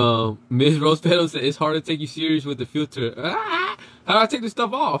 Miss Rose Petal said, "It's hard to take you serious with the filter." How do I take this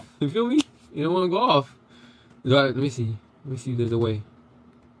stuff off? You feel me? You don't want to go off. Let me see. Let me see if there's a way.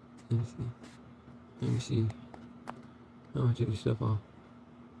 Let me see. I'm gonna take this stuff off.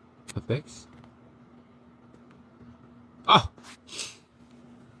 Effects. Oh!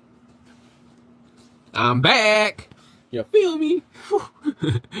 I'm back! You feel me?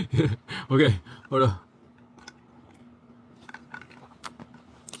 Okay, hold on.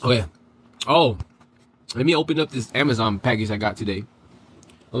 Okay. Oh, let me open up this Amazon package I got today.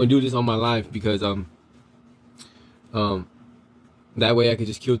 I'm gonna do this on my live because that way I could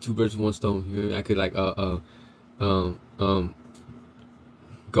just kill two birds with one stone. I could like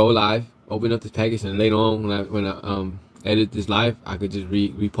go live, open up this package, and later on when I edit this live, I could just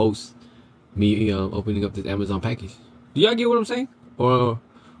repost me opening up this Amazon package. Do y'all get what I'm saying? Or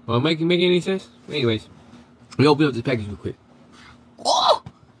making any sense? Anyways, let me open up this package real quick. Oh!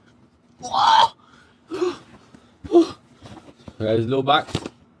 Oh! I got this little box.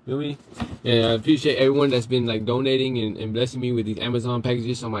 Feel me? And I appreciate everyone that's been like donating and blessing me with these Amazon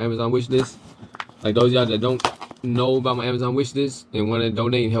packages on my Amazon wish list. Like those of y'all that don't know about my Amazon wish list and want to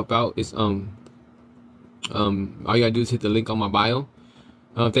donate and help out, it's all you gotta do is hit the link on my bio.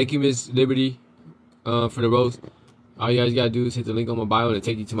 Thank you, Miss Liberty, for the rose. All you guys gotta do is hit the link on my bio and it'll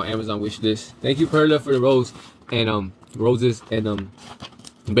take you to my Amazon wish list. Thank you, Perla, for the rose and roses and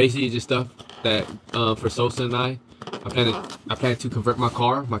basically just stuff that for Sosa and I plan to convert my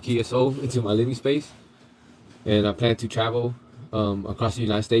car, my Kia Soul, into my living space, and I plan to travel across the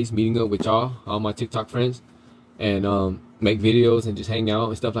United States, meeting up with y'all, all my TikTok friends, and make videos and just hang out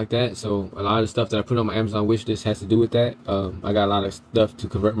and stuff like that. So a lot of the stuff that I put on my Amazon wish list has to do with that. I got a lot of stuff to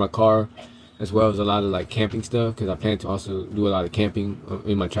convert my car, as well as a lot of like camping stuff, because I plan to also do a lot of camping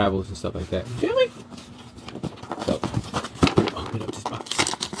in my travels and stuff like that. Feel me? So open up this box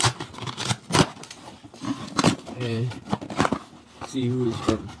and see who it's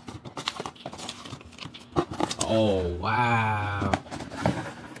from. Oh wow.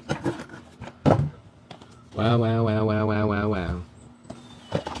 Wow.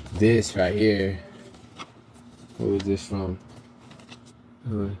 This right here. Who is this from?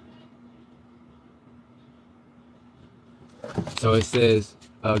 So it says,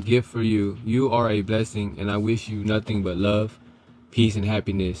 a gift for you. You are a blessing, and I wish you nothing but love, peace, and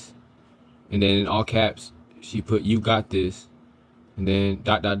happiness. And then in all caps, she put, you got this. And then ...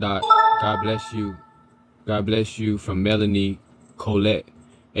 God bless you. God bless you from Melanie Colette,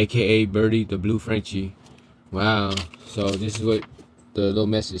 aka Birdie the Blue Frenchie. Wow. So this is what the little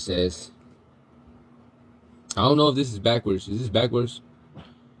message says. I don't know if this is backwards. Is this backwards?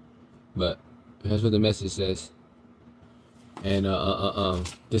 But that's what the message says. And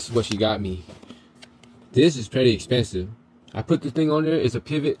this is what she got me. This is pretty expensive. I put this thing on there. It's a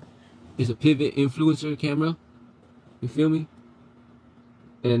pivot. It's a pivot influencer camera. You feel me?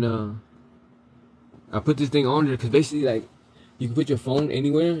 And I put this thing on there because basically, like, you can put your phone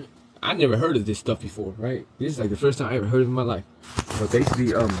anywhere. I never heard of this stuff before, right? This is like the first time I ever heard of it in my life. But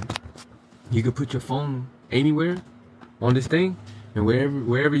basically, you can put your phone anywhere on this thing, and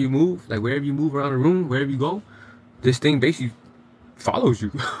wherever you move, like wherever you move around the room, wherever you go, this thing basically follows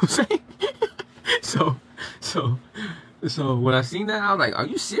you. You know what I'm saying? So when I seen that, I was like, are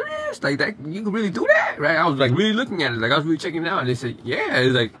you serious? Like that, you can really do that, right? I was like really looking at it, like I was really checking it out, and they said, yeah,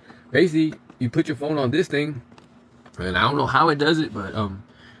 it's like basically you put your phone on this thing, and I don't know how it does it, but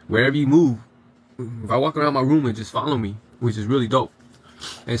wherever you move, if I walk around my room, it just follow me, which is really dope.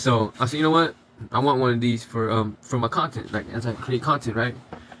 And so I said, you know what? I want one of these for my content, like as I create content, right?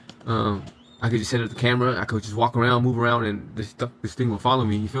 I could just set up the camera, I could just walk around, move around, and this thing will follow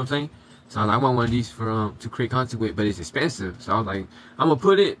me. You feel what I'm saying? So I was like, I want one of these for to create content with, but it's expensive. So I was like, I'm gonna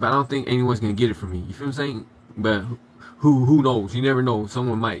put it, but I don't think anyone's gonna get it from me. You feel what I'm saying? But who knows? You never know.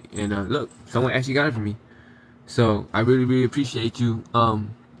 Someone might. And look, someone actually got it for me. So I really appreciate you,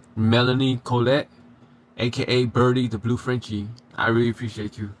 Melanie Colette, aka Birdie the Blue Frenchie. I really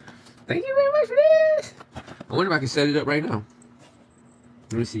appreciate you. Thank you very much for this. I wonder if I can set it up right now.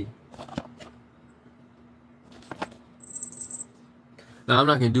 Let me see. Now I'm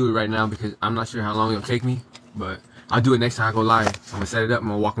not gonna do it right now because I'm not sure how long it'll take me, but I'll do it next time I go live. I'm gonna set it up and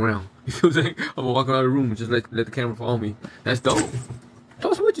I'm gonna walk around. You feel what I'm saying? I'm gonna walk around the room and just let the camera follow me. That's dope.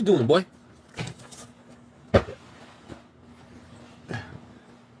 Tell us what you doing, boy.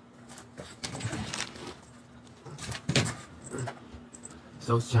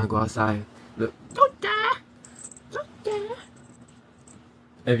 So trying to go outside. Look.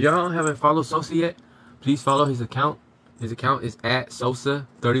 If y'all haven't followed Sosa yet, please follow his account. His account is at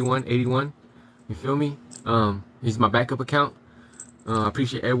Sosa3181. You feel me? He's my backup account. I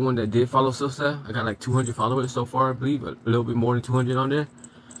appreciate everyone that did follow Sosa. I got like 200 followers so far, I believe, a little bit more than 200 on there.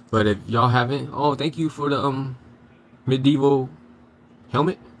 But if y'all haven't, oh, thank you for the medieval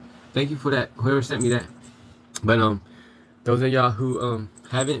helmet. Thank you for that. Whoever sent me that. But those of y'all who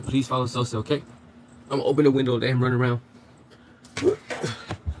haven't, please follow Sosa, okay? I'm gonna open the window, let him run around.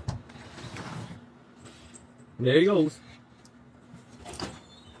 There he goes.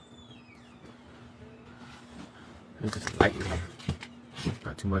 It's just light in here.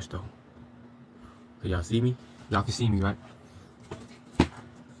 Not too much though. Can y'all see me? Y'all can see me, right?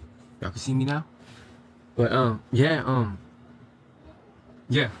 Y'all can see me now? But yeah,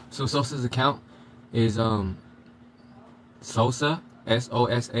 so Sosa's account is Sosa,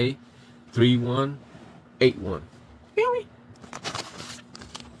 S-O-S-A 3181. Feel me?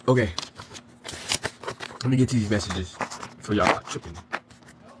 Okay. Let me get to these messages for y'all not tripping.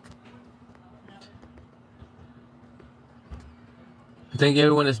 thank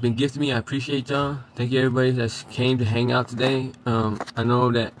everyone that's been gifting me. I appreciate y'all. Thank you everybody that's came to hang out today. I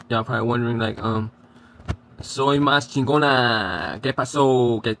know that y'all probably wondering like, soy más chingona. ¿Qué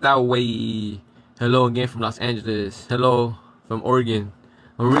pasó? ¿Qué tal, wey? Hello again from Los Angeles. Hello from Oregon.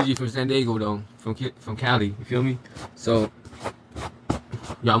 I'm originally from San Diego though, from Cali. You feel me? So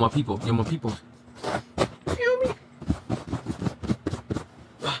y'all my people. Y'all my people. You feel me?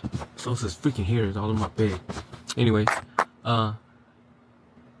 So this freaking hair is all in my bed. Anyways,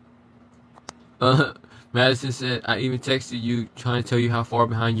 Madison said, I even texted you trying to tell you how far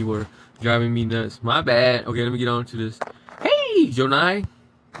behind you were, driving me nuts. My bad. Okay, let me get on to this. Hey, Jonai.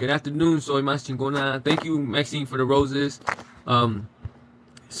 Good afternoon, Soy Mas Chingona. Thank you, Maxine, for the roses.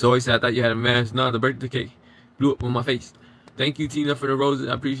 Soy said, I thought you had a mask. No, the birthday cake blew up on my face. Thank you, Tina, for the roses.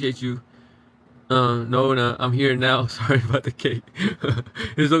 I appreciate you. Nona, I'm here now. Sorry about the cake.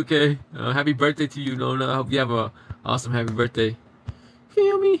 It's okay. Happy birthday to you, Nona. I hope you have a awesome happy birthday.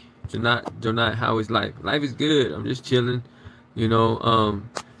 Feel me? Jonat, how is life? Life is good. I'm just chilling. You know,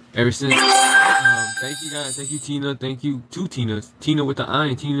 ever since. Thank you guys. Thank you, Tina. Thank you, two Tinas. Tina with the I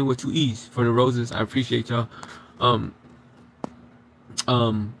and Tina with two E's for the roses. I appreciate y'all.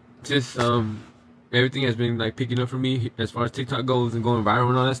 Just everything has been like picking up for me as far as TikTok goes and going viral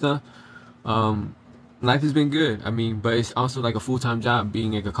and all that stuff. Life has been good. I mean, but it's also like a full-time job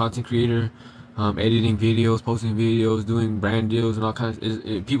being like a content creator. Editing videos, posting videos, doing brand deals and all kinds.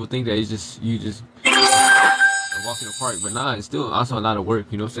 People think that it's just you just walk in the park, but nah, it's still also a lot of work.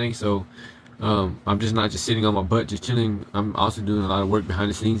 You know what I'm saying? So I'm just not just sitting on my butt, just chilling. I'm also doing a lot of work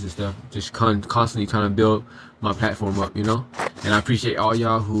behind the scenes and stuff. Just constantly trying to build my platform up. You know, and I appreciate all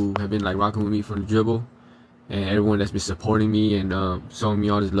y'all who have been like rocking with me from the dribble, and everyone that's been supporting me and showing me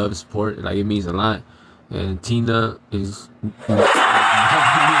all this love and support. Like it means a lot. And Tina is.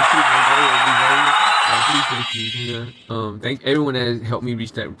 I appreciate you, Tina. Thank everyone that has helped me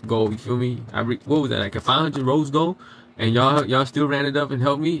reach that goal. You feel me? What was that, like a 500 rose goal? And y'all still ran it up and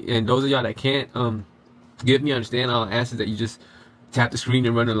helped me. And those of y'all that can't give me, understand, all I ask is that you just tap the screen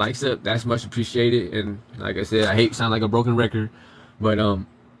and run the likes up. That's much appreciated. And like I said, I hate to sound like a broken record, but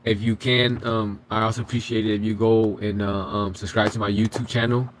if you can, I also appreciate it if you go and subscribe to my YouTube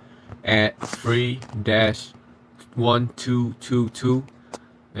channel at free-1222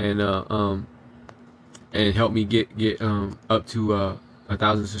 and help me get up to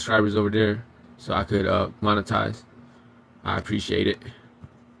 1,000 subscribers over there so I could monetize. I appreciate it.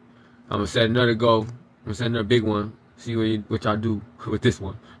 I'm gonna set another goal. I'm gonna set another big one. See what y'all do with this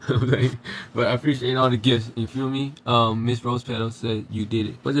one. But I appreciate all the gifts. You feel me? Miss Rose Petal said you did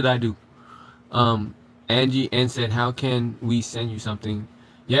it. What did I do? Angie N said, how can we send you something?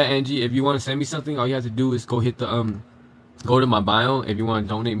 Yeah, Angie, if you want to send me something, all you have to do is go hit the go to my bio. If you want to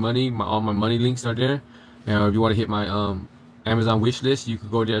donate money, all my money links are there. And if you want to hit my Amazon wish list, you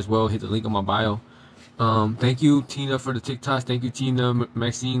could go there as well. Hit the link on my bio. Thank you, Tina, for the TikToks. Thank you, Tina,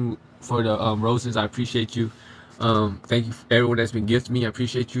 Maxine, for the roses. I appreciate you. Thank you for everyone that's been gifting me. I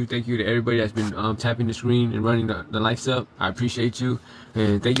appreciate you. Thank you to everybody that's been tapping the screen and running the lights up. I appreciate you.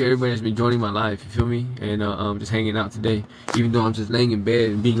 And thank you everybody that's been joining my life. You feel me? And just hanging out today, even though I'm just laying in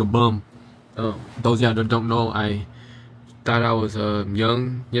bed and being a bum. Those of y'all that don't know, I thought I was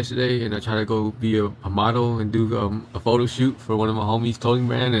young yesterday, and I tried to go be a model and do a photo shoot for one of my homies' clothing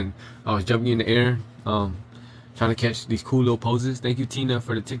brand, and I was jumping in the air, trying to catch these cool little poses. Thank you, Tina,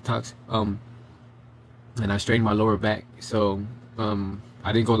 for the TikToks. And I strained my lower back, so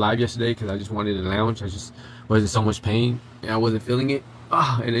I didn't go live yesterday because I just wanted to lounge. I just was in so much pain and I wasn't feeling it.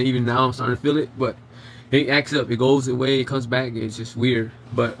 And then even now I'm starting to feel it, but it acts up, it goes away, it comes back. It's just weird,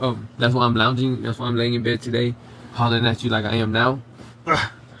 but that's why I'm lounging. That's why I'm laying in bed today, hollering at you like I am now.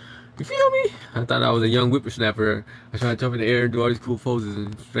 You feel me? I thought I was a young whippersnapper. I tried to jump in the air and do all these cool poses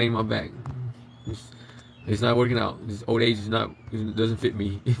and strain my back. It's not working out. This old age it doesn't fit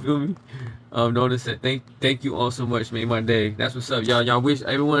me. You feel me? Nona said, thank you all so much. Made my day. That's what's up, y'all. Y'all wish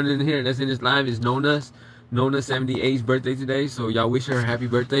everyone in here that's in this live is Nona's 78th birthday today. So y'all wish her a happy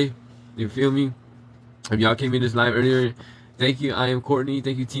birthday. You feel me? If y'all came in this live earlier, thank you. I am Courtney.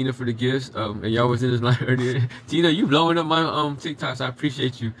 Thank you, Tina, for the gifts. And y'all was in this live earlier. Tina, you blowing up my TikToks. I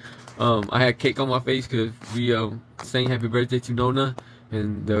appreciate you. I had cake on my face because we sang happy birthday to Nona.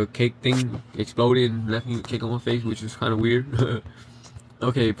 And the cake thing exploded and left me with cake on my face, which was kind of weird.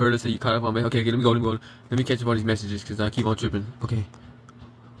 Okay, Perla said you caught up on me. Okay, let me go. Let me catch up on these messages because I keep on tripping. Okay.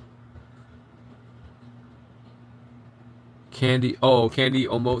 Candy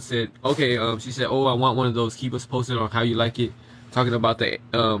Omo said, okay, she said, oh, I want one of those. Keep us posted on how you like it. Talking about the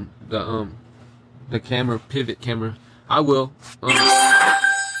camera, pivot camera. I will.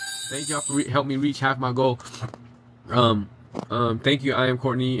 Thank y'all for helping me reach half my goal. Thank you, I am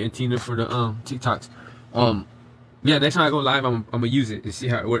Courtney and Tina for the TikToks. Yeah, next time I go live, I'm gonna use it and see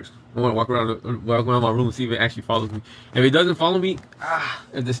how it works. I want to walk around my room and see if it actually follows me. If it doesn't follow me,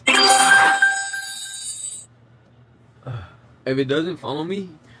 if it doesn't follow me,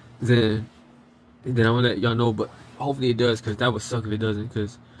 then I'm gonna let y'all know. But hopefully it does, cause that would suck if it doesn't.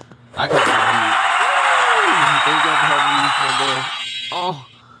 Cause I can. Thank y'all for having me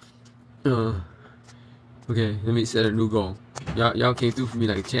for the. Okay, let me set a new goal. Y'all came through for me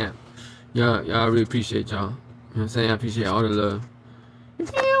like a champ. Y'all really appreciate y'all. You know what I'm saying? I appreciate all the love. You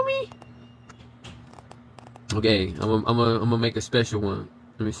feel me? Okay, I'm gonna make a special one.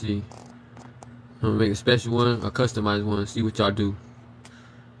 Let me see. I'm gonna make a special one, a customized one. See what y'all do.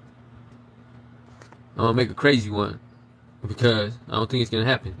 I'm gonna make a crazy one because I don't think it's gonna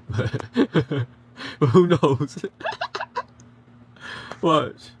happen. But who knows?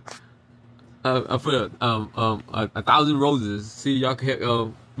 Watch. I put a 1,000 roses. See, y'all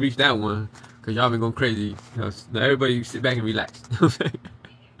can reach that one, cause y'all been going crazy. Now everybody sit back and relax.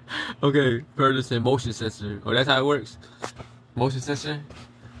 Okay, furthest and motion sensor. Oh, that's how it works. Motion sensor.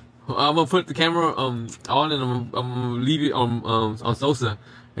 I'm gonna put the camera on and I'm gonna leave it on Sosa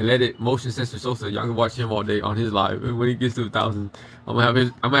and let it motion sensor Sosa. Y'all can watch him all day on his live. When he gets to 1,000, I'm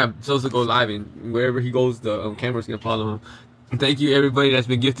gonna have Sosa go live, and wherever he goes, the camera's gonna follow him. Thank you everybody that's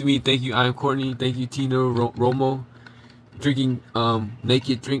been gifting me. Thank you, I am Courtney. Thank you, Tina Romo. Drinking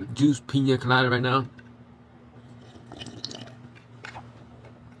naked drink juice pina colada right now.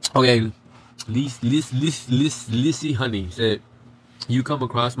 Okay, Lissy Honey said, you come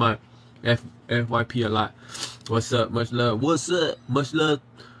across my FYP a lot. What's up? Much love. What's up? Much love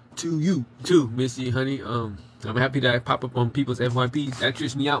to you too, Missy Honey. I'm happy that I pop up on people's FYPs. That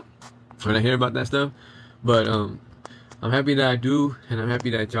trips me out when I hear about that stuff. But I'm happy that I do, and I'm happy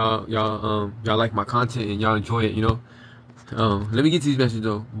that y'all like my content and y'all enjoy it. You know. Let me get to these messages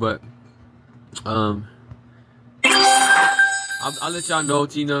though. But I'll let y'all know,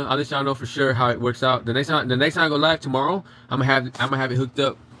 Tina. I'll let y'all know for sure how it works out. The next time I go live tomorrow, I'm gonna have it hooked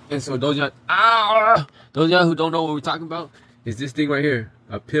up. And so those of y'all who don't know what we're talking about, is this thing right here,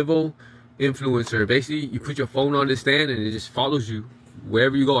 a Pivotal influencer. Basically, you put your phone on this stand and it just follows you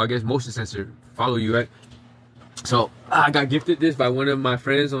wherever you go. I guess motion sensor follow you, right? So I got gifted this by one of my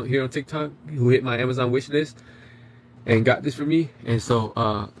friends here on TikTok who hit my Amazon wish list and got this for me. And so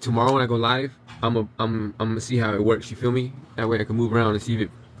tomorrow when I go live, I'm gonna see how it works. You feel me? That way I can move around and see if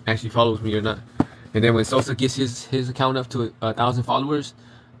it actually follows me or not. And then when Sosa gets his account up to 1,000 followers,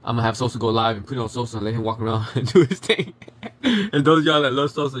 I'm gonna have Sosa go live and put it on Sosa and let him walk around and do his thing. And those of y'all that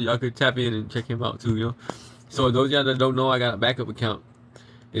love Sosa, y'all could tap in and check him out too, you know. So those of y'all that don't know, I got a backup account.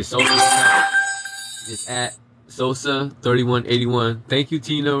 It's Sosa's account. It's at Sosa3181. Thank you,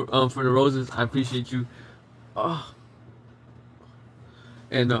 Tina, for the roses. I appreciate you.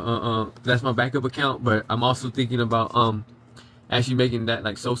 And that's my backup account, but I'm also thinking about actually making that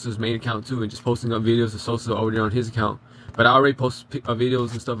like Sosa's main account too, and just posting up videos of Sosa over there on his account. But I already post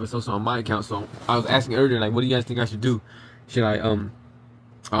videos and stuff of Sosa on my account, so I was asking earlier, like, what do you guys think I should do? Should I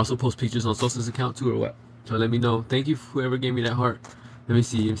also post pictures on Sosa's account too, or what? So let me know. Thank you for whoever gave me that heart. Let me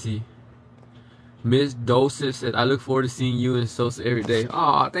see. Miss Dosif said, I look forward to seeing you and Sosa every day.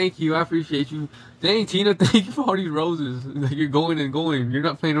 Aw, thank you. I appreciate you. Dang, Tina, thank you for all these roses. Like, you're going and going. You're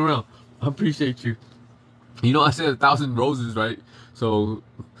not playing around. I appreciate you. You know, I said 1,000 roses, right? So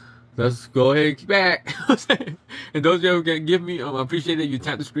let's go ahead and keep back. And those of you who can give me, I appreciate that you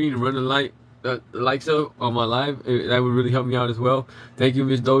tap the screen and run the likes up on my live. That would really help me out as well. Thank you,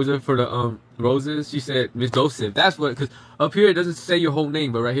 Miss Doja, for the roses. She said Miss Dosif. That's what, because up here it doesn't say your whole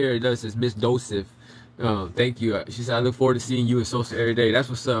name, but right here it does. It says Miss Dosif. Thank you. She said, I look forward to seeing you and Sosa every day. That's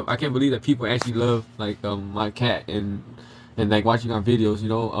what's up. I can't believe that people actually love like my cat and like watching our videos, you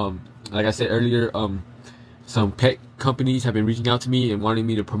know. Like I said earlier, some pet companies have been reaching out to me and wanting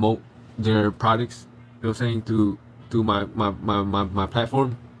me to promote their products, you know what I'm saying, through my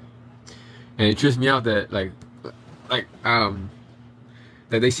platform. And it trips me out that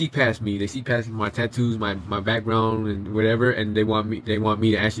that they see past me. They see past my tattoos, my background and whatever, and they want me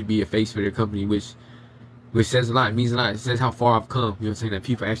to actually be a face for their company, which says a lot. It means a lot. It says how far I've come. You know what I'm saying? That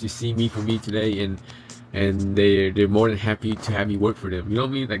people actually see me for me today, and they're more than happy to have me work for them. You know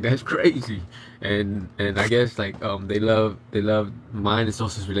what I mean? Like, that's crazy. And I guess like they love mine and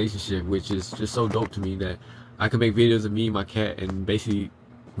Sosa's relationship, which is just so dope to me that I can make videos of me and my cat and basically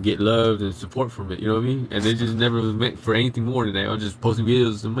get loved and support from it. You know what I mean? And it just never was meant for anything more than that. I was just posting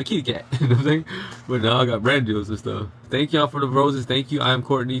videos of my kitty cat. You know what I'm saying? But now I got brand deals and stuff. Thank y'all for the roses. Thank you. I am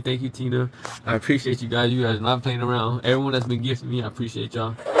Courtney. Thank you, Tina. I appreciate you guys. You guys are not playing around. Everyone that's been gifting me, I appreciate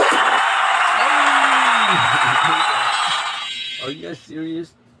y'all. Are you guys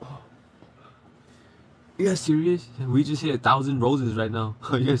serious? You guys serious? We just hit 1,000 roses right now.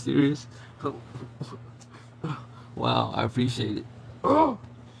 Are you guys serious? Wow, I appreciate it. Oh,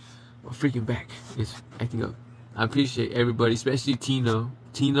 my freaking back is acting up. I appreciate everybody, especially Tina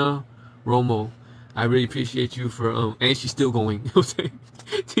Romo. I really appreciate you for and she's still going. You know what I'm saying?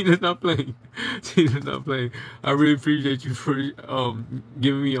 Tina's not playing. Tina's not playing. I really appreciate you for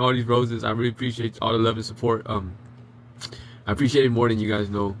giving me all these roses. I really appreciate all the love and support. I appreciate it more than you guys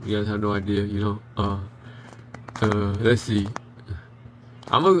know. You guys have no idea, you know. Let's see.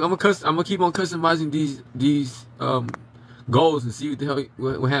 I'm gonna keep on customizing these goals and see what the hell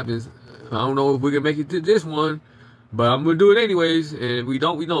what happens. I don't know if we can make it to this one, but I'm gonna do it anyways. And if we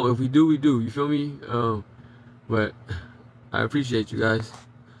don't, we don't. If we do, we do. You feel me? But I appreciate you guys.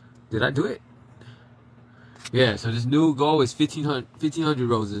 Did I do it? Yeah. So this new goal is 1,500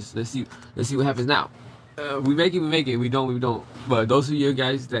 roses. Let's see what happens now. We make it, we make it. We don't, we don't. But those of you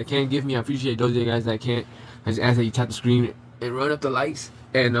guys that can give me, I appreciate those of you guys that can't. I just ask that you tap the screen and run up the likes.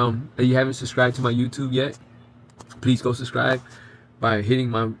 And if you haven't subscribed to my YouTube yet, please go subscribe by hitting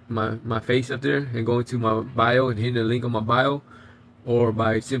my face up there and going to my bio and hitting the link on my bio, or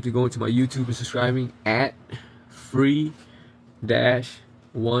by simply going to my YouTube and subscribing at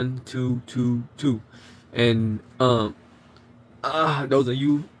free-1222. And those of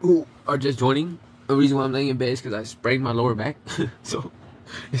you who are just joining, the reason why I'm laying in bed is because I sprained my lower back. So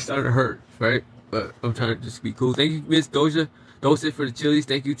it's starting to hurt, right? But I'm trying to just be cool. Thank you, Miss Doja. Dose for the chilies.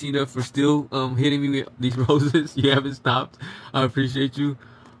 Thank you, Tina, for still hitting me with these roses. You haven't stopped. I appreciate you.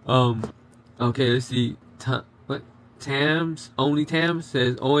 Okay, let's see. What? Only Tams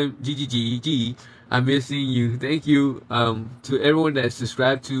says OMGGGG. I miss seeing you. Thank you. To everyone that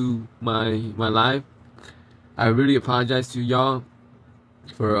subscribed to my live. I really apologize to y'all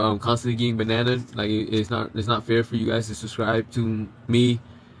for constantly getting banana. Like it's not fair for you guys to subscribe to me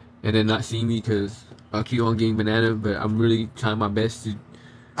and then not see me, because I'll keep on getting banana. But I'm really trying my best to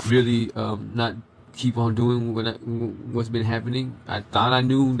really not keep on doing what's been happening. I thought I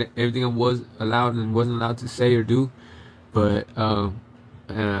knew that everything I was allowed and wasn't allowed to say or do, but I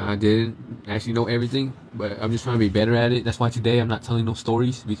didn't actually know everything. But I'm just trying to be better at it. That's why today I'm not telling no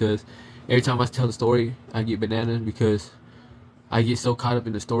stories, because every time I tell the story I get banana, because I get so caught up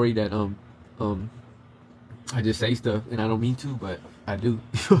in the story that I just say stuff and I don't mean to, but I do. You know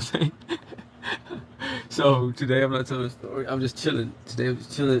what I'm saying? So today I'm not telling a story. I'm just chilling. Today I'm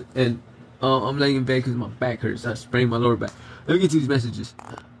just chilling, and I'm laying in bed because my back hurts. I sprained my lower back. Let me get to these messages.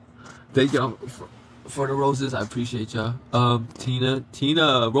 Thank y'all for the roses. I appreciate y'all. Tina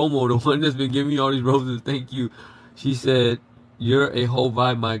Romo, the one that's been giving me all these roses. Thank you. She said, "You're a whole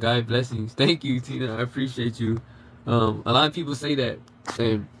vibe, my guy. Blessings." Thank you, Tina. I appreciate you. A lot of people say that,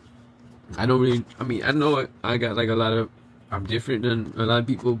 and I don't really. I mean, I know I got like a lot of. I'm different than a lot of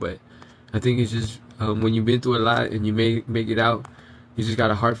people, but I think it's just when you've been through a lot and you make it out, you just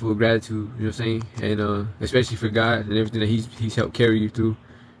got a heart full of gratitude. You know what I'm saying? And especially for God and everything that He's helped carry you through.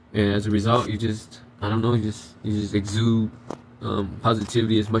 And as a result, you just, I don't know, you just exude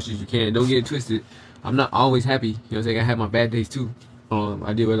positivity as much as you can. Don't get it twisted. I'm not always happy. You know what I'm saying? I have my bad days too.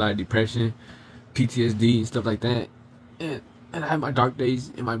 I deal with a lot of depression, PTSD, and stuff like that. And I have my dark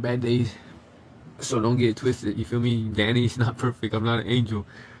days and my bad days. So don't get it twisted. You feel me? Danny's not perfect. I'm not an angel.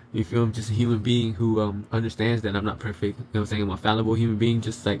 You feel me? I'm just a human being who understands that I'm not perfect. You know what I'm saying? I'm a fallible human being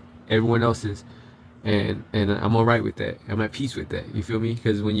just like everyone else is. And I'm alright with that. I'm at peace with that. You feel me?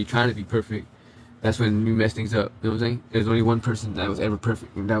 Because when you're trying to be perfect, that's when you mess things up. You know what I'm saying? There's only one person that was ever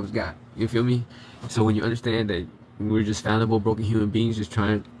perfect, and that was God. You feel me? So when you understand that we're just fallible, broken human beings, just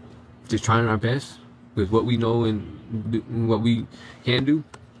trying our best with what we know and what we can do,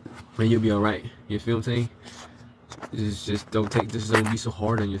 and you'll be alright. You feel what I'm saying? Just don't be so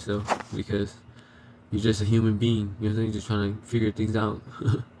hard on yourself, because you're just a human being. You know what I'm saying? Just trying to figure things out.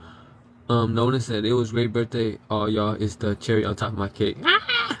 Nona said, "It was a great birthday. Oh, y'all, it's the cherry on top of my cake."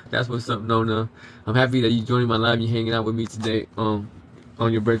 That's what's up, Nona. I'm happy that you joining my live and you hanging out with me today on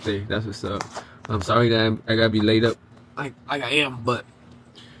your birthday. That's what's up. I'm sorry that I gotta be laid up like I am, but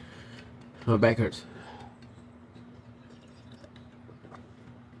my back hurts.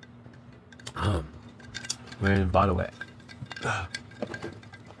 Where's the bottle at?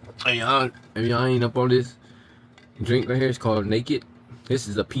 Hey, y'all, if y'all ain't up on this drink right here, it's called Naked. This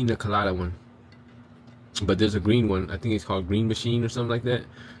is a pina colada one, but there's a green one. I think it's called Green Machine or something like that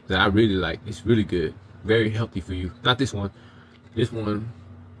I really like. It's really good, very healthy for you. Not this one. This one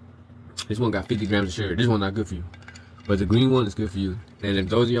got 50 grams of sugar. This one not good for you, but the green one is good for you. And if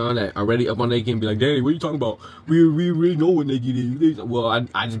those of y'all that are already up on naked and be like, Daddy, what are you talking about? We really know what naked is. Well,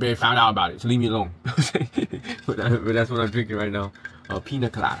 I just barely found out about it, so leave me alone. but that's what I'm drinking right now. Pina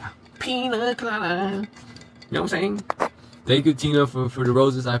colada. Pina colada. You know what I'm saying? Thank you, Tina, for the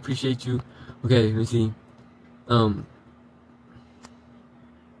roses. I appreciate you. Okay, let me see.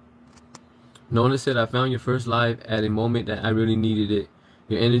 Nona said, I found your first live at a moment that I really needed it.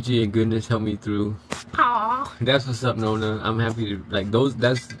 Your energy and goodness helped me through. Aww. That's what's up, Nona. I'm happy to, like, that's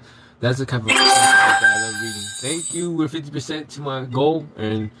the kind of that I love reading. Thank you. We're 50% to my goal.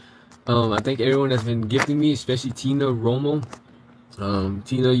 And I thank everyone that's been gifting me, especially Tina Romo.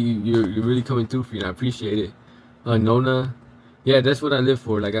 Tina, you're really coming through for you, and I appreciate it. Nona, yeah, that's what I live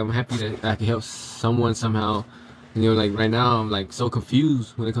for. Like, I'm happy that I can help someone somehow. You know, like, right now, I'm, like, so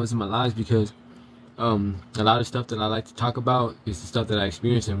confused when it comes to my lives because a lot of stuff that I like to talk about is the stuff that I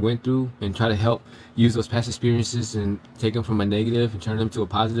experienced and went through, and try to help use those past experiences and take them from a negative and turn them to a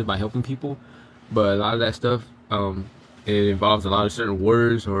positive by helping people. But a lot of that stuff, it involves a lot of certain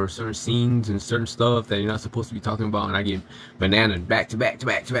words or certain scenes and certain stuff that you're not supposed to be talking about, and I get bananas back to back to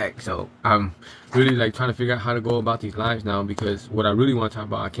back to back. So I'm really like trying to figure out how to go about these lives now, because what I really want to talk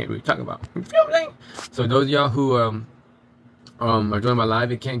about, I can't really talk about. You feel me? So those of y'all who are joining my live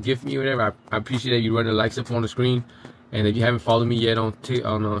and can't gift me or whatever, I appreciate that you run the likes up on the screen. And if you haven't followed me yet on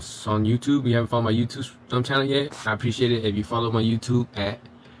YouTube, you haven't followed my YouTube channel yet, I appreciate it if you follow my YouTube at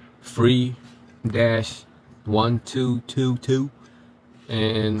free-1222.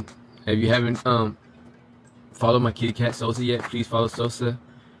 And if you haven't followed my kitty cat Sosa yet, please follow Sosa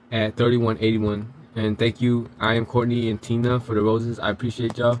at 3181. And thank you, I am Courtney and Tina, for the roses. I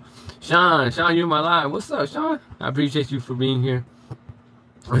appreciate y'all. Sean, you're in my live. What's up, Sean? I appreciate you for being here.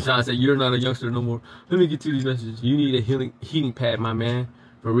 Sean said, you're not a youngster no more. Let me get to these messages. You need a heating pad, my man.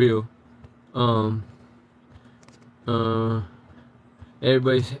 For real.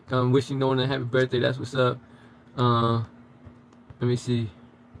 Everybody's wishing Nona a happy birthday. That's what's up. Let me see.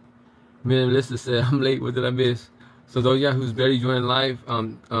 Melissa said, I'm late. What did I miss? So those of y'all who's barely joining live,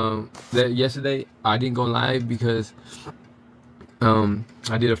 that yesterday I didn't go live because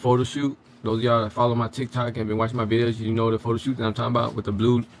I did a photo shoot. Those of y'all that follow my TikTok and been watching my videos, you know the photo shoot that I'm talking about with the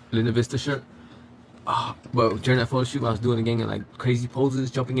blue Linda Vista shirt. But during that photo shoot, I was doing a gang of like crazy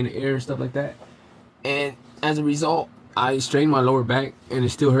poses, jumping in the air and stuff like that. And as a result, I strained my lower back, and it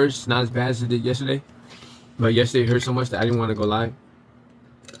still hurts. It's not as bad as it did yesterday. But yesterday it hurt so much that I didn't want to go live.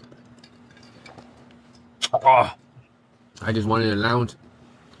 I just wanted to lounge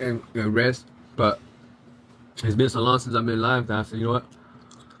and rest. But it's been so long since I've been live that I said, you know what?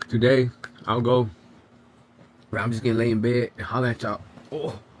 Today, I'll go. I'm just gonna lay in bed and holler at y'all.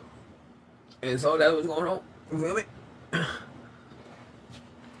 Oh. And so that's what's going on. You feel me?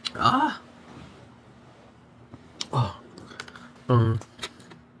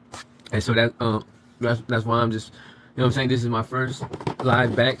 And so that's why I'm just, you know what I'm saying, this is my first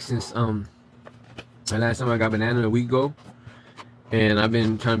live back since the last time I got banana a week ago. And I've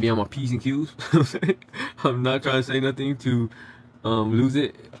been trying to be on my P's and Q's. I'm not trying to say nothing to lose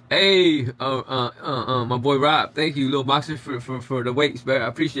it. Hey, my boy Rob, thank you, little boxer, for the weights, man. I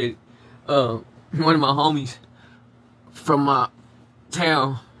appreciate it. One of my homies from my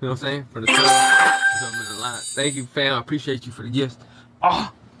town, you know what I'm saying, for the town. Thank you, fam. I appreciate you for the gifts.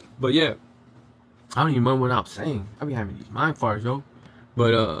 But yeah, I don't even remember what I was saying. I be having these mind farts, yo.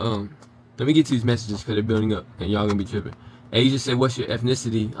 But let me get to these messages because they're building up, and y'all gonna be tripping. Asia said, "What's your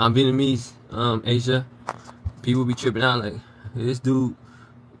ethnicity?" I'm Vietnamese. Asia, people be tripping out like this dude.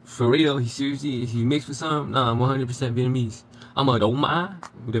 For real, he seriously, is he mixed with some? Nah, I'm 100% Vietnamese. I'm a don't mind.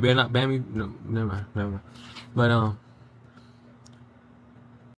 They better not ban me. No, never mind. But